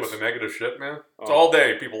Those all day guys. with the negative shit, man. It's Oh. all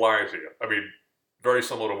day people lying to you. I mean, very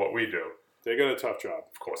similar to what we do. They got a tough job.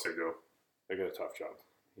 Of course they do. They got a tough job.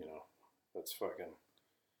 That's fucking.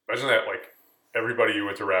 Imagine that, like, everybody you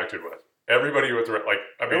interacted with Everybody with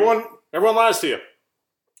I mean, everyone lies to you.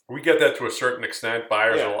 we get that to a certain extent.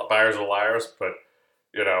 Buyers are liars, but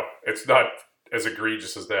it's not as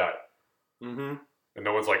egregious as that. Mm-hmm. And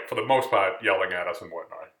no one's like, for the most part, yelling at us and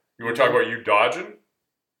whatnot. You want to talk about you dodging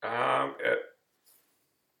at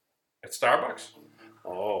Starbucks?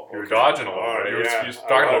 Oh, You were dodging a lot. You're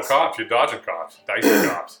talking about cops. You're dodging cops, dicing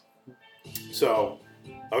cops. So,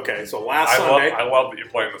 okay. So last Sunday, I love that you're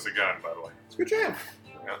playing this again. By the way, it's a good jam.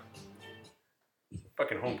 Yeah.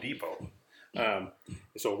 Fucking Home Depot.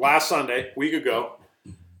 So last Sunday, week ago,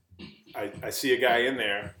 I see a guy in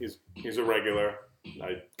there. He's a regular.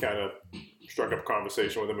 I kind of struck up a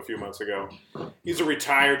conversation with him a few months ago. He's a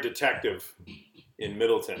retired detective in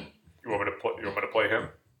Middleton. You want me to play him?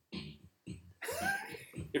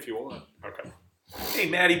 If you want. Okay. Hey,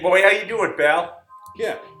 Matty boy, how you doing, pal?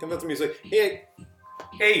 Yeah, come up to me. He's like, hey.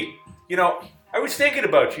 Hey, I was thinking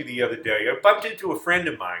about you the other day. I bumped into a friend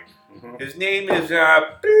of mine. Mm-hmm. His name is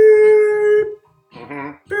Boop.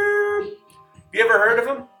 Mm-hmm. Boop. You ever heard of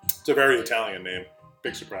him? It's a very Italian name.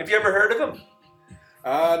 Big surprise. Have you ever heard of him?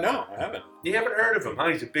 No, I haven't. You haven't heard of him, huh?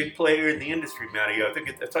 He's a big player in the industry, Matty. I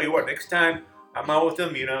tell you what, next time I'm out with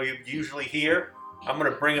him, you're usually here. I'm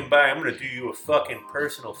gonna bring him by. I'm gonna do you a fucking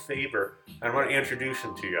personal favor. I'm gonna introduce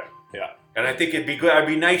him to you. Yeah. And I think it'd be good.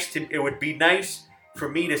 It would be nice for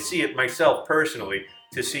me to see it myself personally,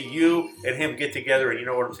 to see you and him get together and, you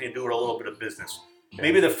know what I'm saying, do a little bit of business. Yeah.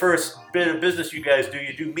 Maybe the first bit of business you guys do,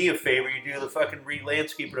 you do me a favor. You do the fucking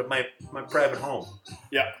re-landscaping of my private home.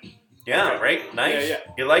 Yeah. Yeah. Okay. Right. Nice. Yeah.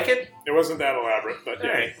 You like it? It wasn't that elaborate, but yeah.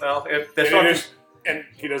 All right. Well, that's not. And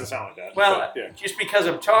he doesn't sound like that. Well, yeah. Just because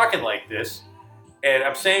I'm talking like this and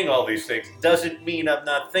I'm saying all these things doesn't mean I'm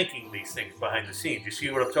not thinking these things behind the scenes. You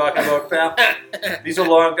see what I'm talking about, pal? These are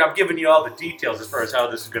I'm giving you all the details as far as how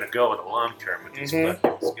this is going to go in the long term with these fucking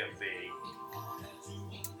it's going to be.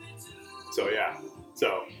 So, yeah.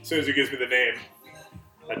 So, as soon as he gives me the name,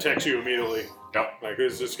 I text you immediately. Yep. Like,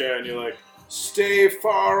 who's this guy? And you're like, stay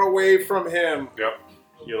far away from him. Yep.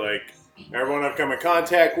 You're like, everyone I've come in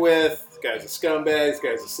contact with, this guy's a scumbag, this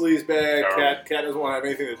guy's a sleazebag, Cat doesn't want to have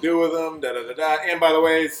anything to do with him, da-da-da-da. And by the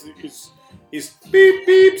way, he's beep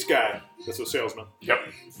beeps guy. That's a salesman. Yep.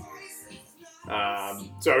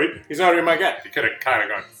 So he's not even my guy. You could have kind of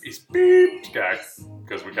gone, he's beep guy,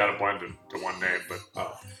 because we kind of blended to one name, but...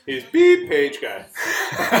 He's beep page guy.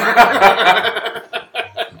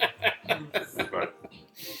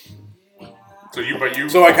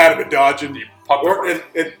 So I kind of been dodging. You pump or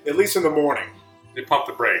at least in the morning. You pump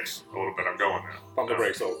the brakes a little bit. I'm going there. Pump the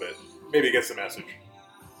brakes a little bit. Maybe he gets the message.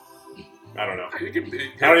 I don't know. I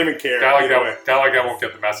don't even care. Guy like that won't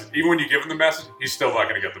get the message. Even when you give him the message, he's still not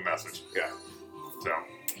going to get the message. Yeah. So,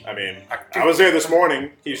 I mean, I was there this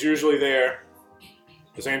morning. He's usually there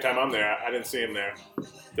the same time I'm there. I didn't see him there.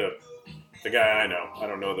 The guy I know. I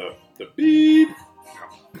don't know the beep.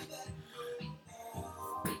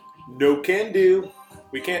 No can do.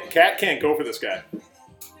 Cat can't go for this guy.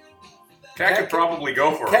 Cat could probably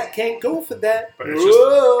go for Cat it. can't go for that. But it's just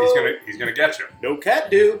he's gonna get you. No cat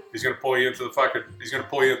do. He's gonna pull you into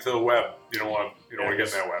the web. You don't want to get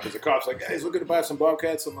in that web. Because the cop's like, hey, he's looking to buy some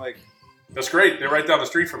bobcats. I'm like, that's great. They're right down the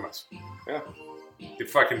street from us. Yeah. Get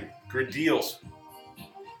fucking good deals.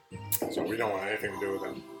 So we don't want anything to do with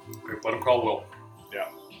them. Let him call Will. Yeah.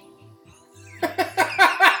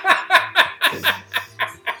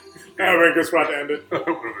 That would be a good spot to end it.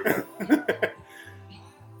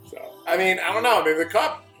 So, I mean, I don't know. I mean, the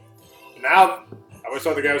cop, now, I always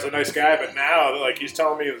thought the guy was a nice guy, but now, like, he's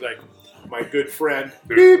telling me, he was like, my good friend.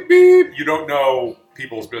 Dude, beep, beep. You don't know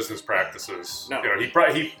people's business practices. No.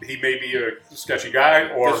 He may be a sketchy guy,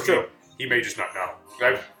 or That's true. He may just not know.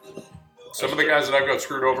 Some of the guys that I've got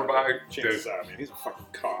screwed over by, chances are, man, he's a fucking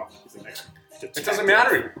cop. He's an it doesn't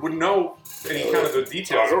matter. He wouldn't know any kind of the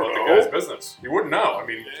details about the guy's business. He wouldn't know. I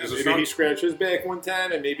mean, maybe he scratched his back one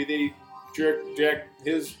time, and maybe they jacked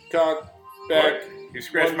his cock back. What? You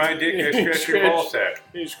scratched my dick, I scratched your ball sack.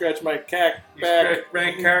 You scratched my cack back. You scratched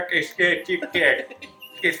my cock, I scratched your cack.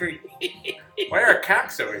 Why are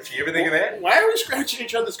cocks so itchy? You ever think of that? Why are we scratching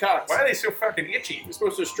each other's cocks? Why are they so fucking itchy? We're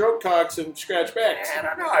supposed to stroke cocks and scratch backs. I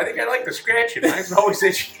don't know. I think I like the scratching. Mine's always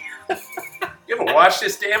itchy. You ever watch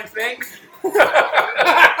this damn thing?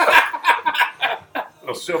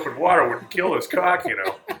 Little soap and water wouldn't kill this cock, you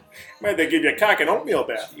know. Might they give you a cock and oatmeal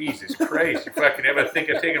bath? Jesus Christ. You fucking ever think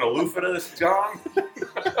of taking a loofah to this dong?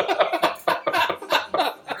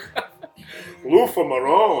 Loofah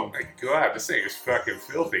Marone. My God, this thing is fucking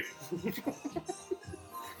filthy.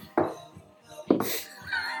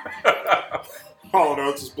 Hall &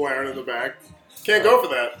 Oates is blaring in the back. Can't go for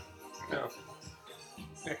that. No.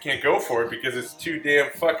 I can't go for it because it's too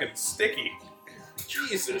damn fucking sticky.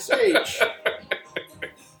 Jesus H.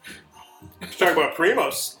 He's talking about Primo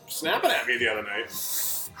snapping at me the other night.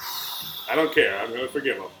 I don't care. I'm going to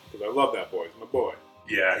forgive him because I love that boy. He's my boy.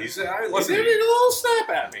 Yeah, He's giving me a little snap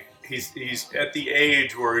at me. He's at the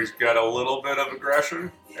age where he's got a little bit of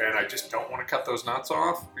aggression, and I just don't want to cut those nuts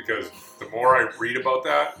off because the more I read about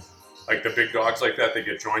that, like the big dogs like that, they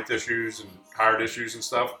get joint issues and heart issues and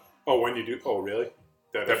stuff. Oh, when you do? Oh, really?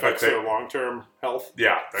 That That affects affect- their long-term health?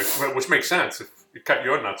 Yeah, which makes sense. If you cut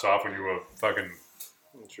your nuts off when you were fucking,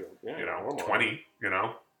 Sure. Yeah, you know, normal. 20, you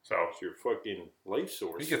know, so It's your fucking life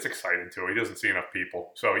source. he gets excited too. He doesn't see enough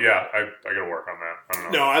people. So yeah, I got to work on that. I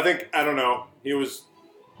don't know. No, I don't know. He was.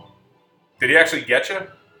 Did he actually get you?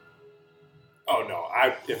 Oh no!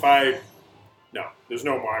 No, there's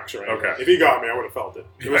no marks or anything. Okay. If he got me, I would have felt it.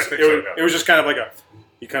 It Yeah, was. I think It so, was, yeah. it was just kind of like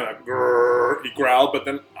he kind of he growled, but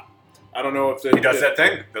then I don't know if He does that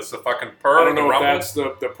thing. That's the fucking purr. I don't the know if rumble. that's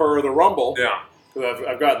the purr or the rumble. Yeah. Because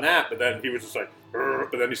I've gotten that, but then he was just like,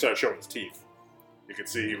 but then he started showing his teeth. You could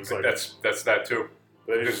see he was like, That's that too.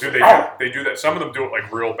 but then he just, They do that. Some of them do it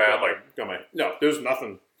like real bad. Like no, there's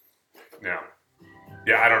nothing.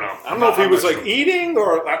 yeah, I don't know. I don't know if he was I'm like not sure. eating,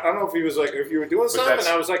 or I don't know if he was like, if you were doing something, that's-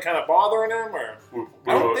 and I was like kind of bothering him, or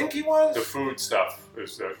I don't think he was. The food stuff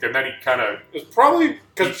is, and then he kind of It was probably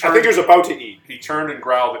because He I think he was about to eat. he turned and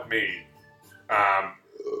growled at me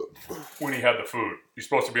when he had the food. You're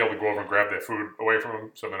supposed to be able to go over and grab their food away from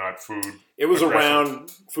him, so they're not food. It was aggressive.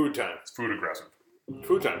 around food time. It's food aggressive.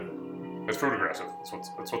 Food time. It's food aggressive.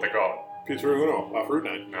 That's what they call Pizza Uno, fruit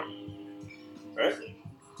night. it. No. Right?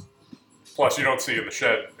 Plus, you don't see in the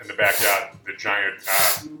shed in the backyard the giant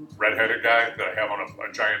red-headed guy that I have on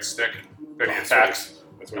a giant stick that he attacks.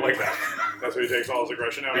 That's I what like he, that. That's what he takes all his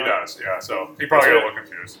aggression out He on. does, yeah. So he probably got a little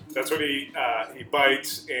confused. That's what he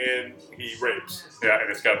bites and he rapes. Yeah, and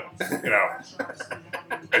it's got, you know,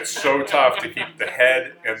 it's so tough to keep the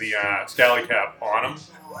head and the scally cap on him.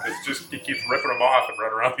 It's just, he keeps ripping them off and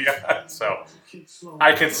running around the yard. So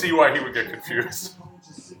I can see why he would get confused.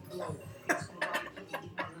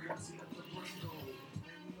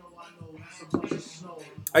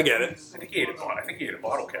 I get it. I think he ate a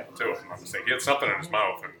bottle cap too, if I'm not mistaken. He had something in his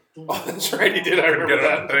mouth and Oh, that's right, he did. I couldn't remember get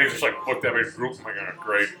it out. that. And he just like looked at me and grouped him like, oh,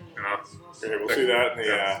 great, you know. Okay, we'll see that in the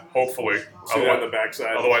Yeah, hopefully. see that on the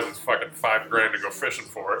backside. Otherwise, it's fucking $5,000 to go fishing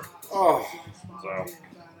for it. Oh, So,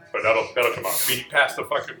 but that'll come out. He passed the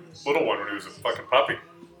fucking little one when he was a fucking puppy.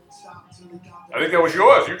 I think that was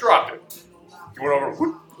yours. You dropped it. You went over,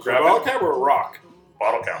 whoop, a grabbed ball it, cap or a rock?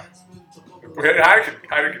 bottle cap. We had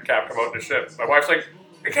Heineken cap come out in the ship. My wife's like,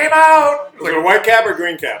 it came out. Was it a white cap or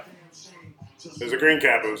green cap? It was a green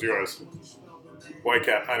cap. It was yours. White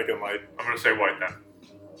cap, Heineken Light. I'm gonna say white then.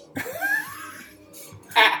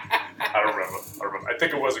 I don't remember. I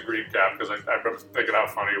think it was a green cap because I remember thinking how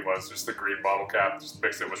funny it was. Just the green bottle cap, just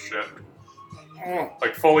mixed it with shit.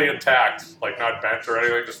 Like fully intact, like not bent or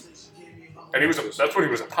anything. Just, and that's when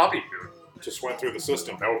he was a puppy, dude. Just went through the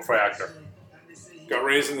system. No factor. Got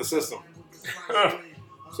raised in the system.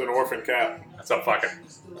 It's an orphan cat. That's a fucking.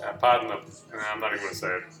 Pardon the. I'm not even gonna say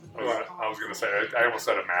it. I was gonna say it. I almost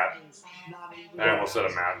said it,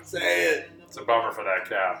 Matt. Say it. It's a bummer for that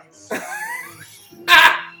cat.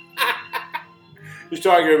 You're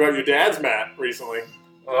talking about your dad's Matt recently.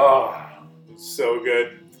 Oh, So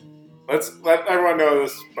good. Let's let everyone know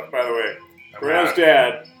this, by the way. I'm Bruno's mad.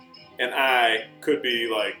 dad and I could be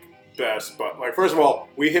like best, but like first of all,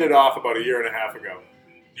 we hit it off about a year and a half ago.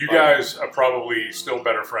 You guys are probably still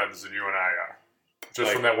better friends than you and I are.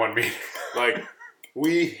 Just from that one meeting. Like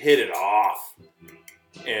we hit it off,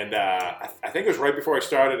 and I think it was right before I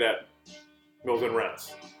started at Milton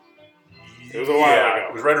Rents. It was a while ago.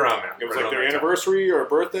 It was right around there. It was right like around their that time. anniversary or a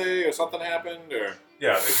birthday or something happened, or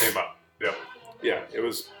Yeah, they came up. Yep. yeah, it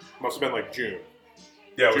was must have been like June,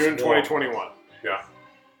 Yeah, it was June warm. 2021, Yeah.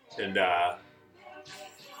 and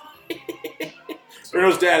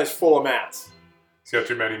Bruno's dad is full of mats. He's got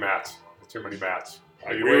too many mats. Too many mats.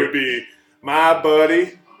 Are you We would be my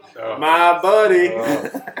buddy, Oh, my buddy.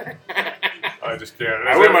 I just can't.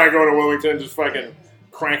 I wouldn't mind going to Wilmington, just fucking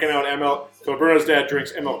cranking out ML. So Bruno's dad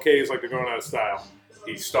drinks MLKs like they're going out of style.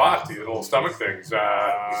 He stopped. He did little stomach things. He's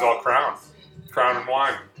all crown and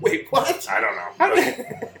wine. Wait, what? I don't know. How I did don't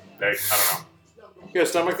know. you get a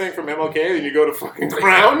stomach thing from MLK and you go to fucking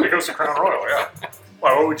Crown? He goes to Crown Royal. Yeah.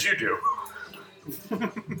 Why? What would you do?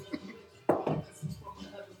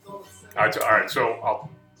 All right. So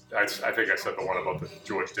I think I said the one about the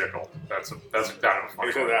George Dickel. That's kind of a funny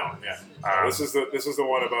You said one. that one, yeah. This is the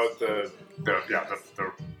one about the The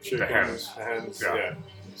chickens, hens. the hens, Yeah. yeah.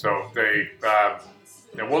 So they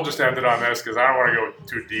And we'll just end it on this because I don't want to go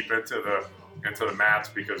too deep into the mats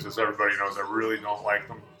because, as everybody knows, I really don't like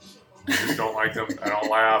them. I just don't like them. I don't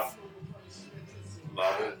laugh.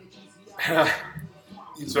 Love it.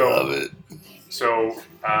 Love it. So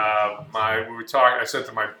we were talking. I said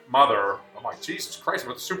to my mother, I'm like, Jesus Christ! I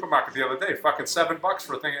went to the supermarket the other day, fucking $7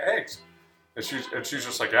 for a thing of eggs, and she's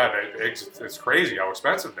just like, yeah, the eggs. It's crazy how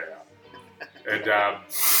expensive they are. And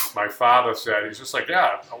my father said, he's just like,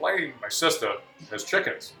 yeah, Elaine, my sister, has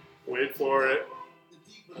chickens. Wait for it.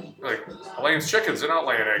 Like, Elaine's chickens, they're not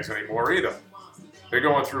laying eggs anymore either. They're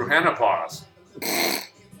going through henopause.